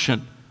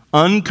election,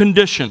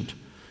 unconditioned.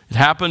 It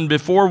happened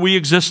before we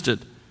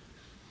existed.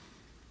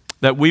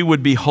 That we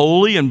would be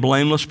holy and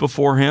blameless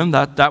before him.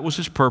 That was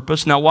his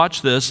purpose. Now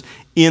watch this.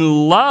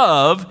 In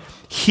love,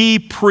 he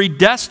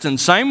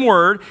predestined. Same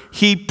word.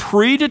 He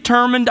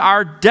predetermined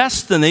our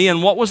destiny.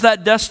 And what was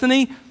that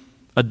destiny?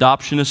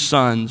 Adoption as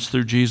sons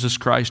through Jesus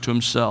Christ to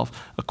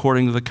himself,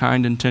 according to the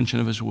kind intention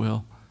of his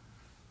will.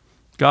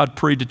 God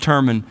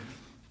predetermined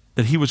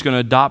that he was going to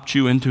adopt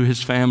you into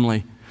his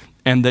family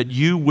and that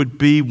you would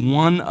be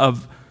one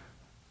of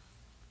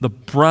the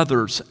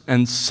brothers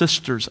and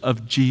sisters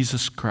of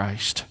Jesus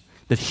Christ.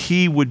 That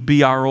he would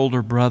be our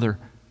older brother,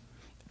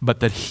 but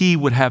that he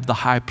would have the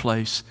high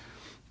place,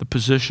 the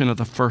position of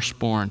the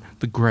firstborn,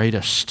 the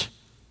greatest.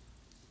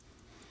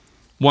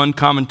 One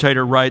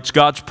commentator writes,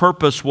 God's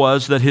purpose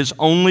was that his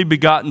only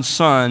begotten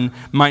Son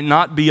might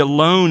not be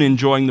alone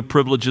enjoying the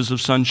privileges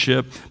of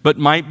sonship, but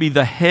might be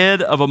the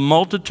head of a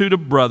multitude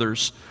of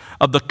brothers,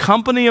 of the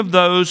company of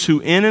those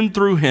who in and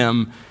through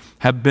him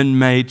have been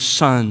made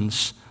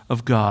sons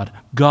of God.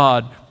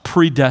 God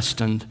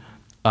predestined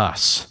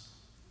us.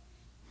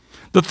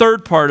 The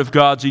third part of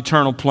God's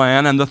eternal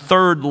plan and the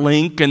third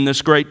link in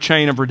this great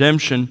chain of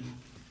redemption,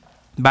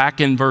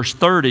 back in verse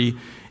 30,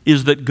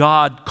 is that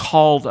God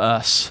called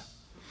us.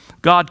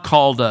 God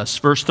called us.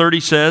 Verse 30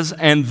 says,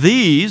 and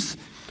these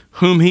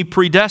whom he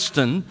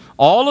predestined,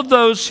 all of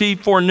those he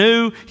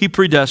foreknew, he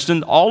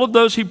predestined. All of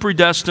those he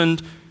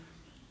predestined,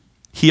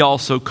 he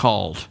also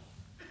called.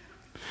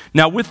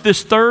 Now with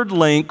this third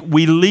link,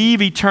 we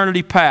leave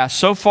eternity past.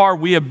 So far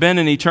we have been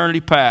in eternity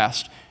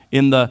past,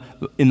 in the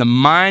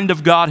mind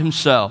of God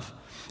himself.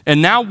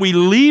 And now we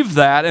leave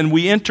that and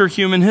we enter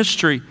human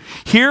history.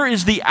 Here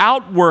is the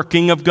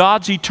outworking of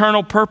God's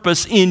eternal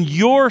purpose in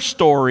your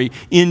story,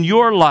 in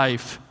your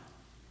life.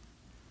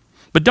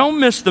 But don't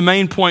miss the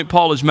main point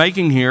Paul is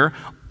making here.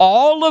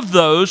 All of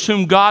those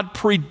whom God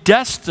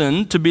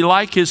predestined to be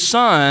like his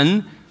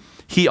Son,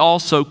 he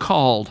also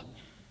called.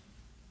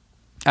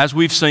 As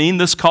we've seen,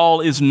 this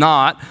call is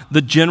not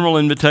the general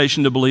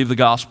invitation to believe the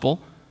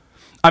gospel.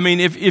 I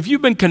mean, if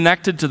you've been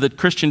connected to the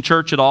Christian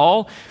church at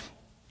all,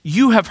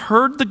 you have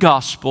heard the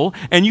gospel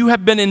and you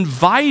have been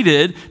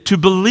invited to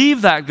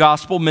believe that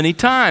gospel many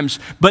times.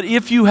 But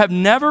if you have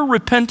never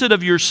repented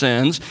of your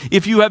sins,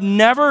 if you have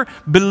never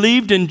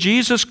believed in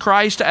Jesus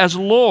Christ as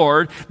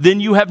Lord,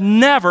 then you have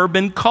never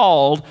been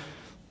called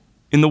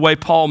in the way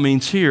Paul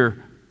means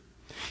here.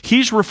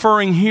 He's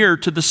referring here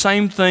to the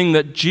same thing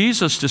that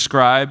Jesus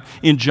described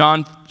in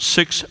John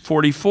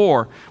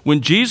 6:44, when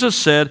Jesus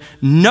said,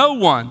 no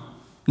one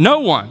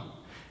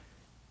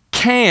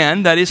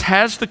can, that is,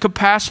 has the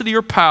capacity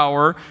or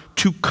power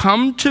to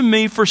come to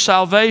me for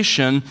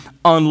salvation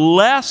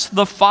unless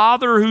the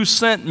Father who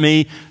sent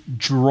me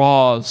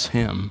draws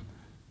him.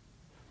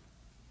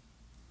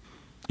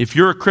 If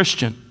you're a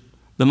Christian,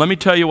 then let me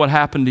tell you what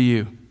happened to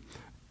you.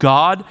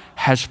 God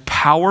has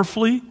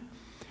powerfully,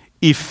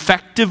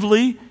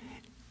 effectively,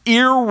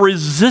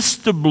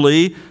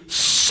 irresistibly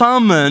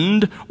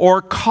summoned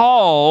or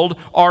called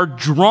or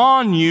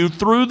drawn you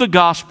through the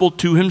gospel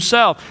to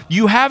himself.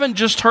 You haven't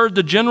just heard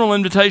the general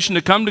invitation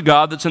to come to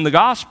God that's in the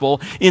gospel.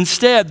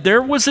 Instead,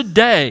 there was a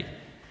day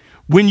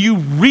when you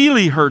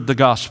really heard the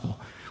gospel,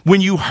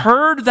 when you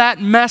heard that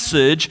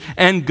message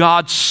and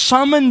God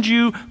summoned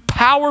you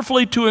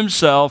powerfully to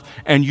himself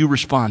and you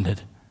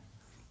responded.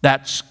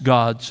 That's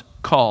God's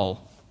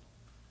call.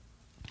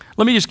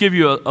 Let me just give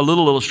you a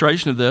little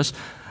illustration of this.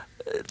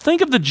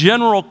 Think of the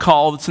general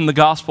call that's in the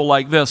gospel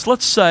like this.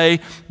 Let's say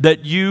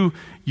that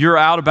you're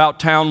out about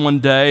town one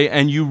day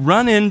and you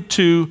run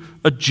into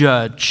a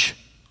judge,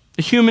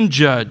 a human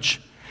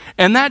judge.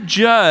 And that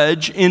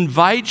judge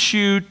invites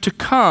you to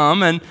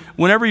come, and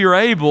whenever you're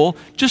able,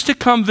 just to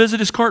come visit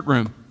his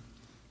courtroom.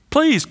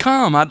 Please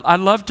come. I'd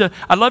love to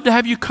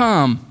have you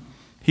come.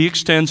 He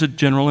extends a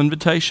general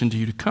invitation to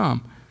you to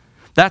come.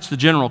 That's the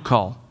general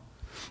call.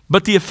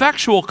 But the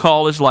effectual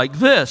call is like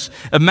this.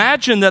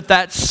 Imagine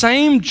that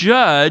same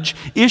judge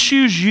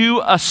issues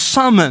you a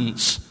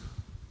summons,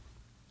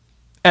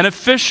 an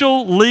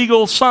official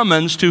legal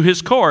summons to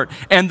his court.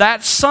 And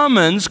that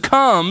summons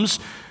comes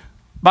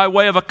by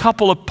way of a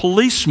couple of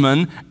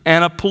policemen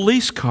and a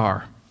police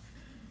car.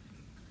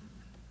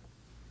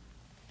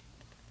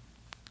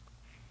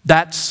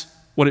 That's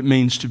what it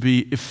means to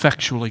be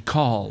effectually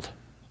called.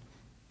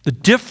 The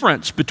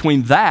difference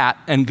between that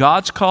and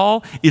God's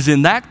call is,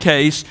 in that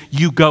case,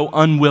 you go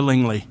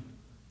unwillingly.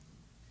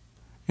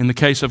 In the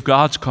case of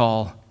God's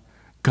call,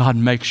 God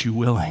makes you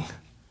willing.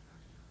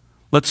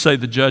 Let's say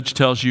the judge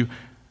tells you,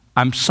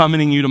 I'm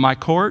summoning you to my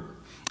court,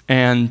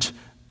 and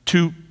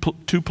two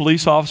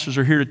police officers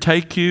are here to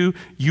take you.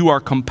 You are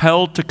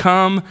compelled to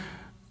come,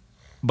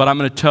 but I'm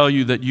going to tell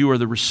you that you are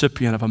the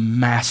recipient of a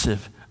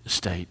massive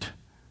estate.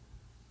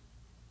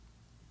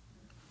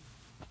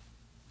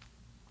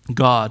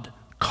 God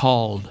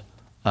called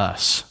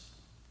us.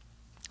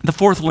 The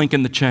fourth link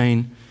in the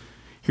chain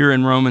here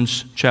in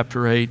Romans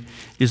chapter 8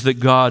 is that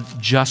God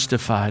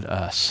justified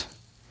us.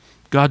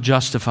 God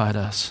justified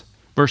us.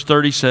 Verse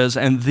 30 says,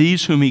 and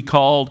these whom he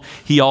called,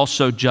 he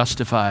also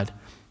justified.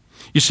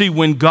 You see,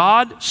 when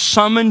God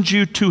summoned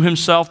you to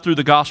himself through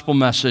the gospel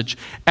message,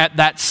 at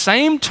that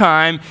same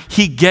time,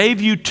 he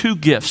gave you two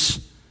gifts.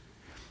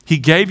 He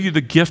gave you the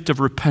gift of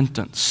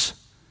repentance.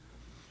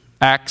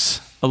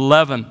 Acts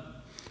 11,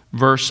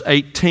 verse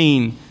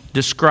 18,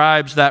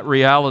 describes that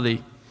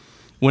reality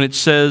when it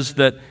says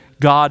that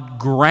God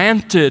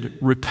granted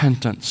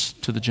repentance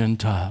to the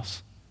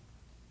Gentiles.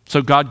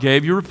 So God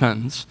gave you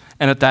repentance,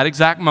 and at that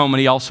exact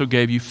moment, he also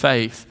gave you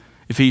faith.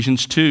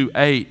 Ephesians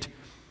 2:8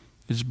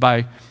 is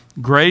by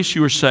grace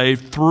you are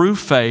saved through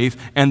faith,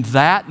 and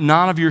that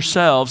not of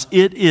yourselves.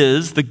 It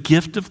is the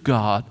gift of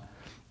God,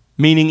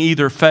 meaning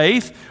either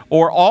faith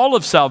or all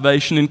of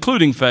salvation,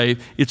 including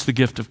faith. It's the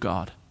gift of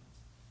God.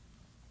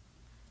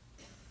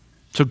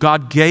 So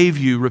God gave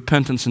you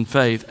repentance and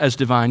faith as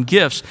divine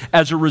gifts.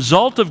 As a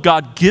result of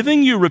God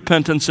giving you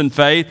repentance and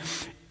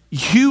faith,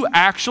 you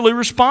actually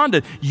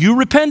responded. You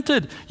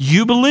repented.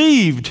 You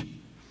believed.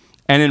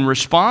 And in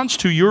response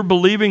to your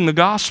believing the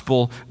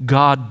gospel,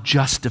 God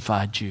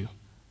justified you.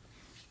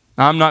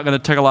 Now, I'm not going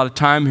to take a lot of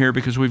time here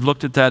because we've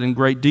looked at that in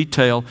great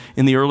detail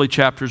in the early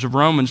chapters of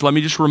Romans. Let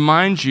me just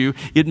remind you,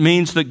 it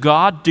means that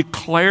God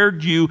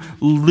declared you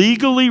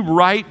legally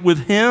right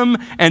with him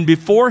and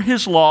before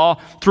his law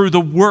through the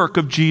work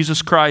of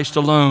Jesus Christ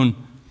alone.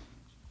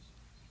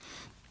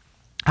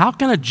 How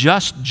can a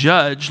just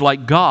judge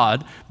like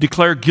God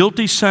declare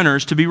guilty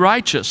sinners to be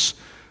righteous?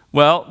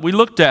 Well, we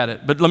looked at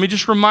it, but let me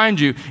just remind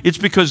you, it's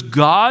because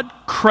God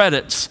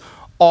credits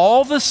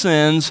all the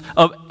sins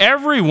of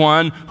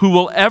everyone who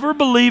will ever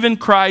believe in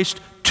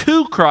Christ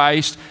to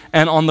Christ,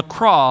 and on the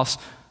cross,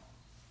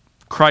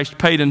 Christ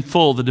paid in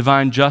full the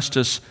divine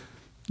justice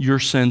your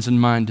sins and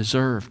mine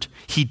deserved.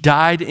 He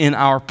died in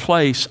our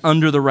place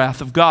under the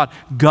wrath of God.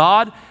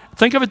 God,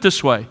 think of it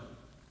this way.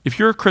 If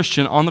you're a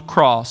Christian, on the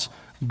cross,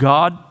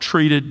 God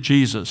treated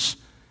Jesus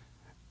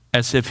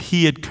as if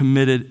he had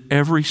committed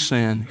every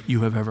sin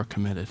you have ever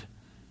committed.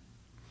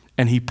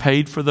 And he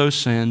paid for those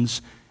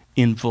sins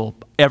in full,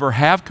 ever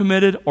have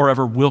committed or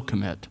ever will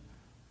commit.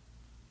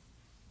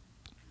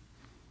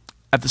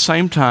 At the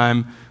same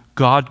time,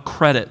 God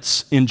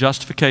credits in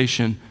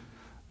justification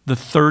the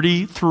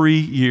 33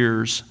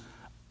 years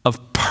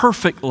of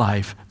perfect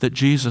life that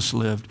Jesus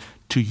lived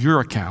to your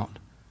account.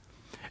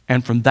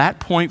 And from that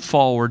point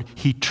forward,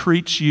 he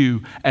treats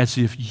you as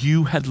if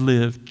you had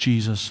lived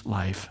Jesus'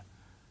 life.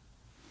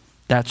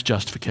 That's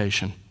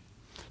justification.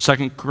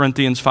 2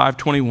 Corinthians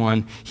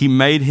 5:21, he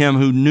made him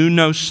who knew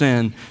no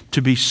sin to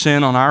be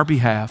sin on our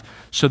behalf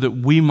so that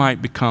we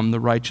might become the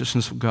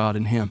righteousness of God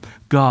in him.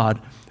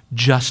 God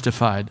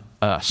justified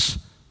us.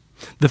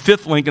 The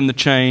fifth link in the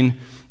chain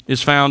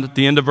is found at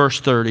the end of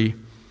verse 30.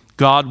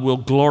 God will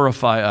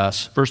glorify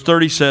us. Verse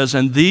 30 says,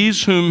 and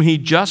these whom he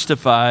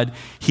justified,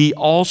 he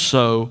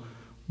also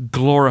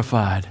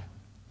glorified.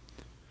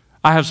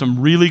 I have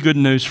some really good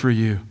news for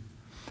you.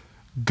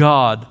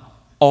 God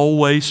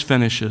always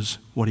finishes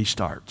what he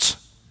starts.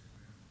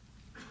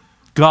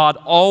 God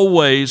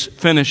always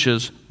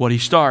finishes what he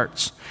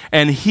starts.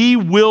 And he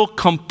will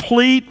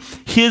complete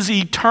his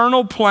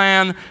eternal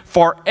plan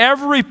for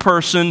every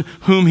person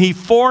whom he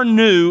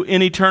foreknew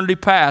in eternity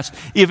past.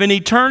 If in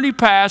eternity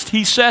past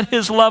he set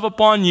his love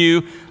upon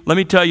you, let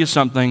me tell you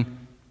something,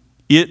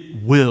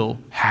 it will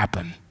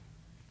happen.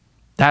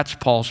 That's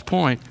Paul's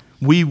point.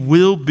 We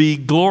will be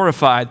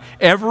glorified.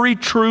 Every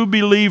true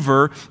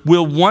believer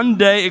will one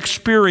day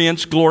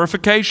experience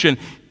glorification.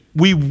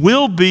 We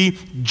will be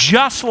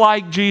just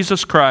like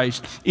Jesus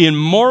Christ in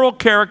moral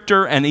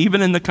character and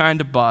even in the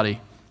kind of body.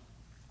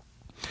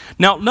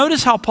 Now,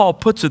 notice how Paul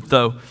puts it,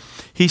 though.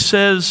 He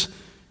says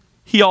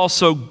he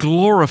also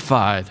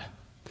glorified.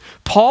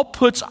 Paul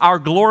puts our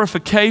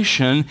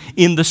glorification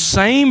in the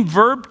same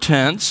verb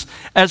tense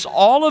as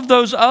all of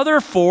those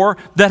other four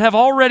that have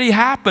already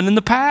happened in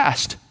the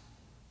past.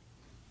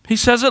 He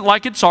says it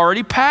like it's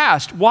already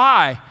passed.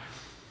 Why?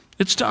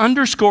 It's to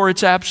underscore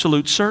its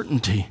absolute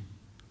certainty.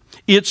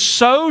 It's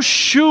so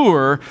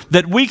sure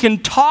that we can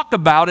talk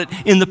about it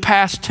in the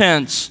past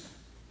tense.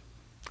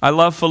 I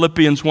love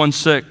Philippians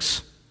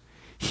 1:6.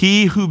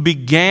 He who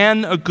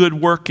began a good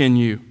work in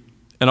you,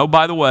 and oh,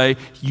 by the way,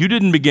 you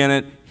didn't begin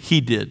it,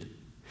 he did.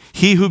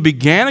 He who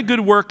began a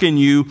good work in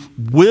you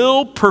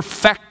will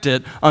perfect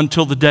it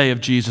until the day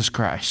of Jesus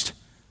Christ.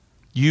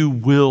 You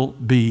will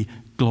be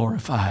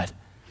glorified.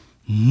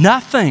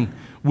 Nothing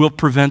will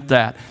prevent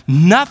that.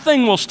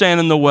 Nothing will stand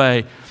in the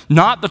way.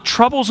 Not the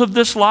troubles of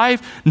this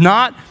life,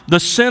 not the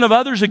sin of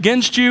others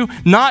against you,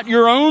 not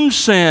your own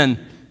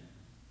sin.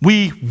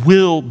 We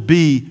will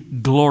be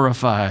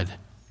glorified.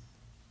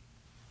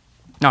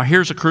 Now,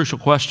 here's a crucial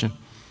question,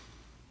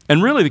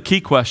 and really the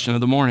key question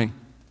of the morning.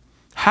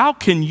 How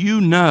can you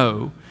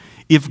know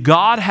if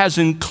God has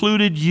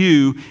included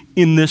you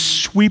in this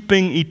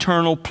sweeping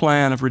eternal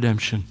plan of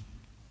redemption?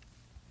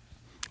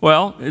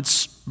 Well,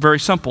 it's very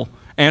simple.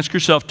 Ask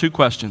yourself two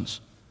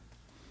questions.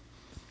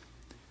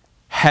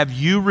 Have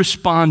you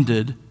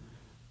responded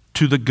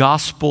to the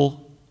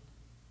gospel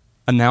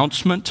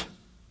announcement,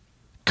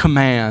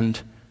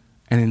 command,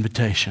 and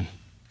invitation?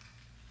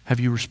 Have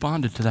you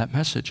responded to that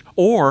message?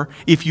 Or,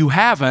 if you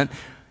haven't,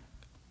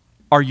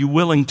 are you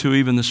willing to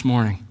even this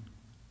morning?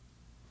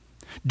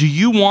 Do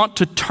you want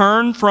to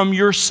turn from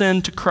your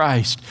sin to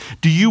Christ?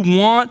 Do you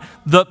want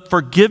the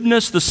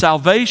forgiveness, the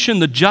salvation,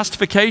 the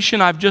justification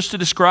I've just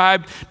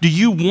described? Do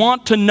you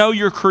want to know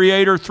your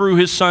Creator through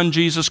His Son,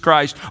 Jesus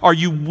Christ? Are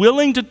you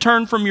willing to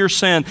turn from your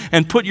sin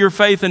and put your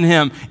faith in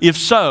Him? If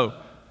so,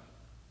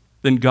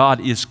 then God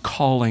is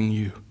calling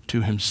you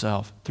to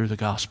Himself through the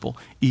gospel,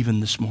 even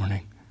this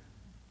morning.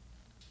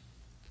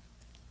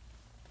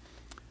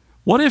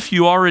 What if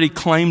you already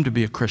claim to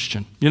be a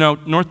Christian? You know,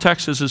 North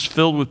Texas is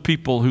filled with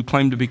people who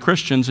claim to be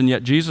Christians, and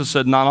yet Jesus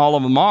said not all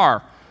of them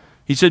are.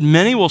 He said,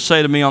 many will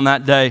say to me on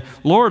that day,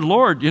 Lord,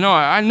 Lord, you know,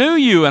 I knew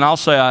you. And I'll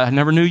say, I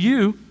never knew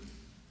you.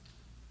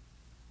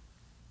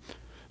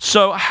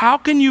 So how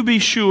can you be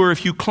sure,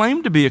 if you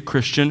claim to be a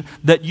Christian,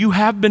 that you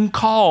have been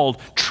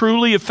called,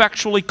 truly,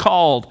 effectually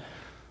called?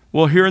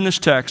 Well, here in this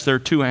text, there are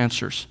two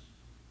answers.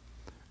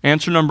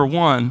 Answer number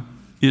one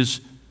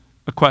is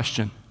a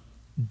question.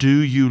 Do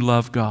you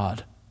love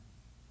God?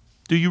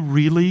 Do you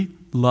really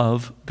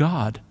love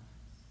God?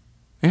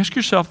 Ask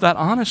yourself that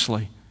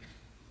honestly.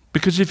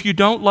 Because if you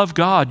don't love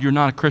God, you're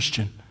not a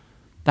Christian.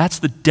 That's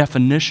the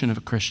definition of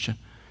a Christian.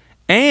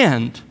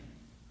 And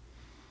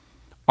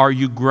are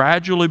you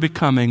gradually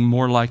becoming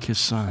more like His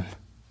Son?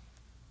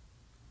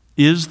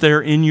 Is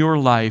there in your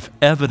life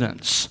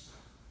evidence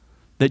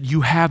that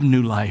you have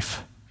new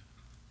life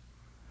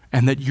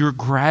and that you're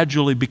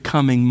gradually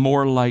becoming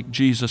more like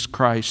Jesus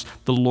Christ,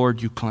 the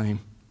Lord you claim?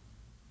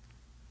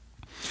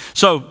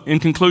 So, in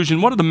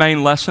conclusion, what are the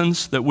main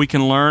lessons that we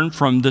can learn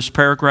from this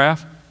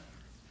paragraph?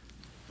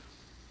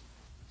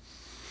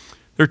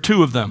 There are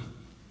two of them.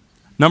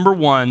 Number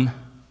one,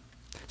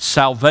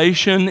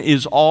 salvation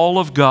is all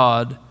of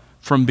God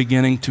from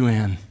beginning to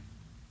end.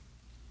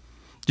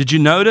 Did you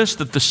notice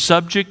that the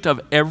subject of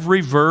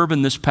every verb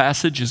in this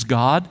passage is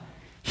God?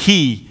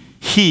 He.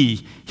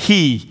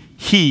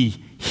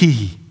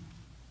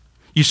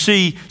 You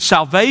see,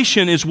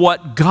 salvation is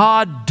what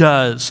God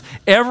does.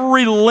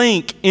 Every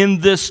link in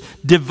this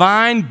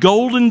divine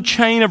golden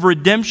chain of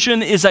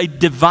redemption is a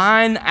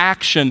divine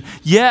action.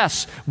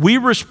 Yes, we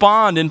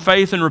respond in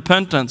faith and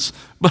repentance,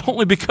 but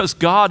only because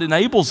God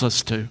enables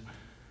us to.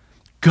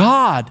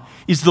 God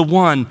is the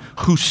one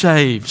who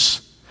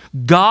saves.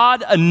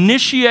 God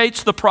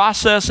initiates the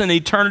process in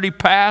eternity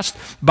past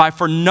by,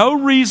 for no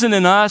reason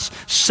in us,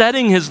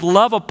 setting His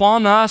love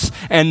upon us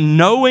and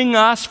knowing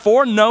us,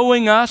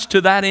 foreknowing us to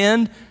that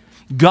end.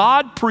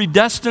 God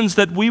predestines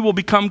that we will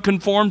become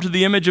conformed to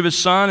the image of His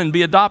Son and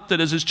be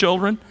adopted as His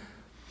children.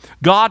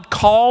 God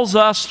calls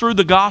us through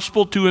the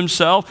gospel to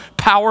Himself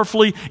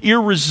powerfully,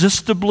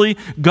 irresistibly.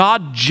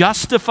 God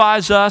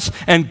justifies us,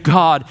 and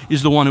God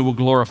is the one who will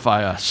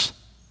glorify us.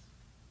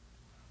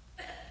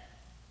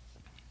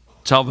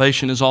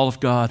 Salvation is all of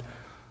God.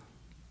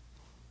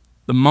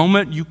 The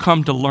moment you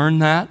come to learn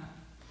that,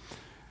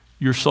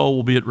 your soul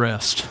will be at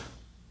rest,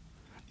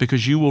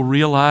 because you will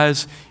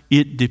realize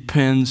it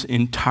depends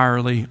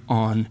entirely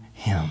on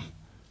Him.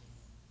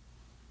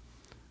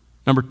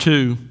 Number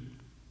two,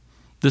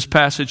 this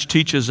passage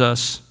teaches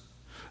us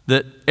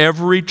that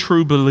every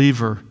true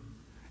believer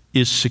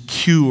is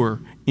secure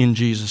in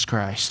Jesus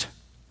Christ.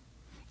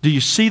 Do you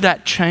see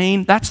that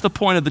chain? That's the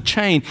point of the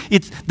chain.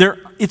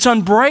 It's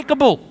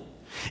unbreakable.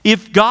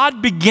 If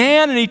God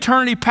began in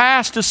eternity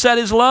past to set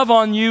His love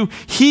on you,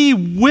 He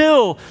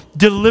will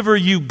deliver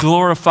you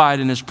glorified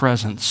in His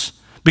presence.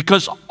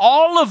 Because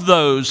all of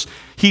those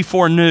He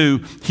foreknew,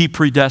 He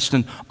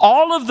predestined.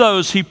 All of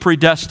those He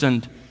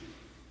predestined,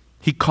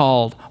 He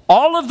called.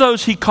 All of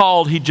those He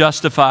called, He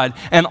justified.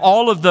 And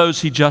all of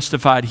those He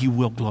justified, He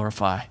will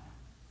glorify.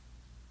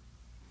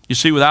 You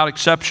see, without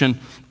exception,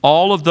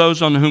 all of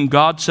those on whom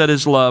God set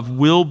His love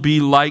will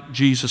be like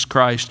Jesus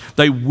Christ.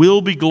 They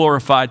will be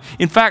glorified.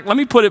 In fact, let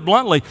me put it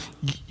bluntly,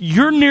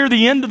 you're near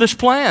the end of this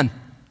plan.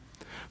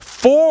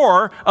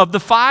 4 of the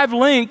 5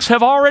 links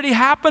have already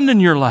happened in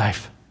your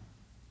life.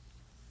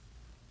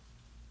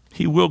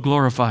 He will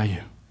glorify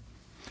you.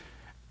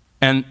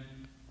 And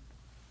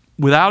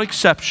without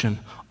exception,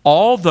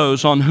 all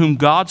those on whom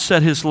God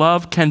set His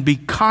love can be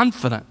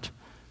confident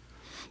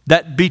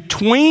that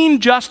between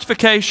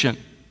justification,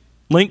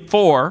 link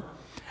 4,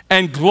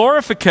 and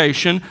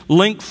glorification,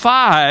 link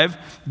 5,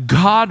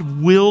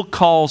 God will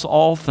cause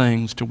all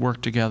things to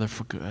work together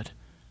for good.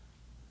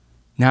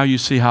 Now you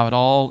see how it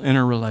all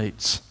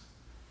interrelates.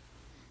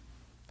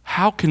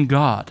 How can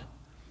God,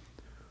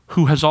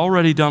 who has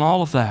already done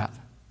all of that,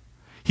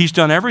 He's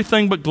done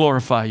everything but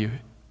glorify you.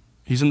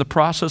 He's in the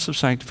process of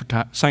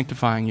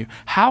sanctifying you.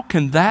 How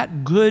can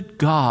that good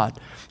God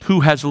who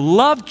has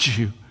loved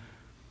you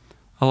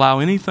allow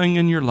anything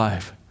in your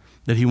life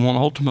that He won't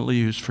ultimately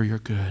use for your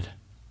good?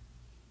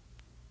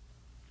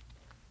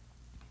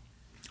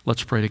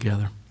 Let's pray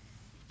together.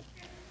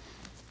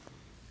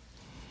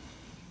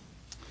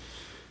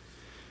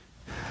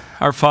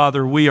 Our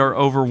Father, we are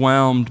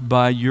overwhelmed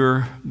by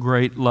your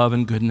great love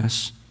and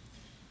goodness.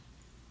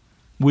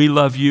 We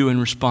love you in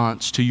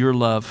response to your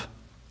love.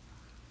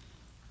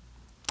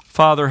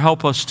 Father,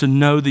 help us to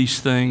know these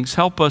things.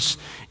 Help us.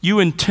 You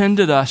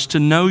intended us to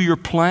know your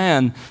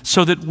plan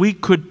so that we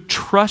could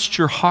trust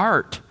your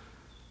heart,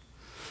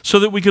 so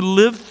that we could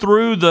live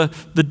through the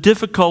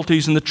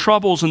difficulties and the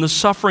troubles and the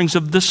sufferings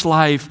of this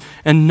life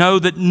and know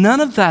that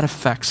none of that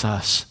affects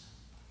us.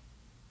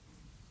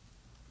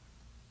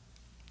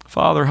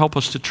 Father, help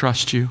us to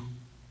trust you.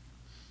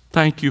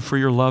 Thank you for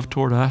your love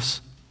toward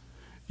us.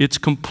 It's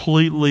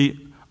completely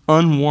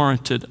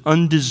unwarranted,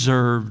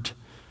 undeserved.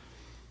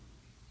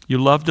 You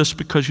loved us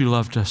because you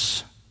loved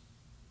us.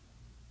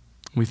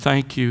 We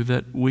thank you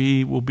that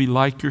we will be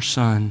like your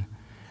Son,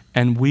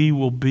 and we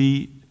will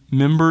be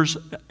members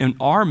and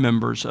are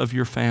members of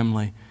your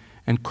family,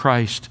 and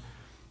Christ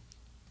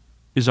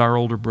is our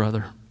older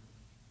brother.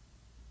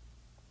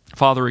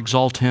 Father,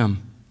 exalt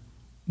him.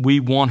 We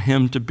want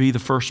him to be the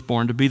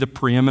firstborn, to be the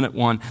preeminent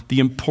one,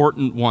 the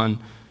important one,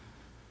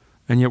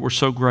 and yet we're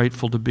so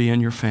grateful to be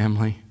in your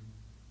family.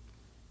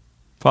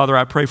 Father,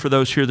 I pray for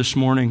those here this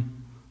morning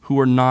who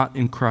are not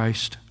in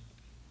Christ.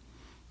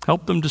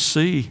 Help them to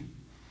see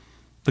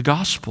the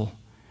gospel,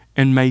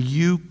 and may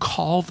you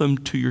call them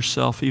to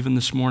yourself even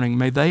this morning.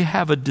 May they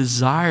have a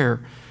desire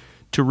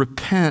to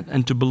repent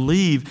and to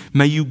believe.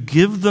 May you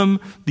give them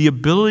the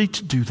ability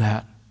to do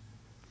that,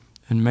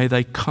 and may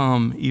they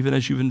come even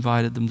as you've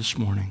invited them this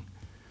morning.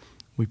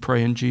 We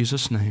pray in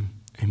Jesus' name,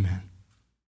 amen.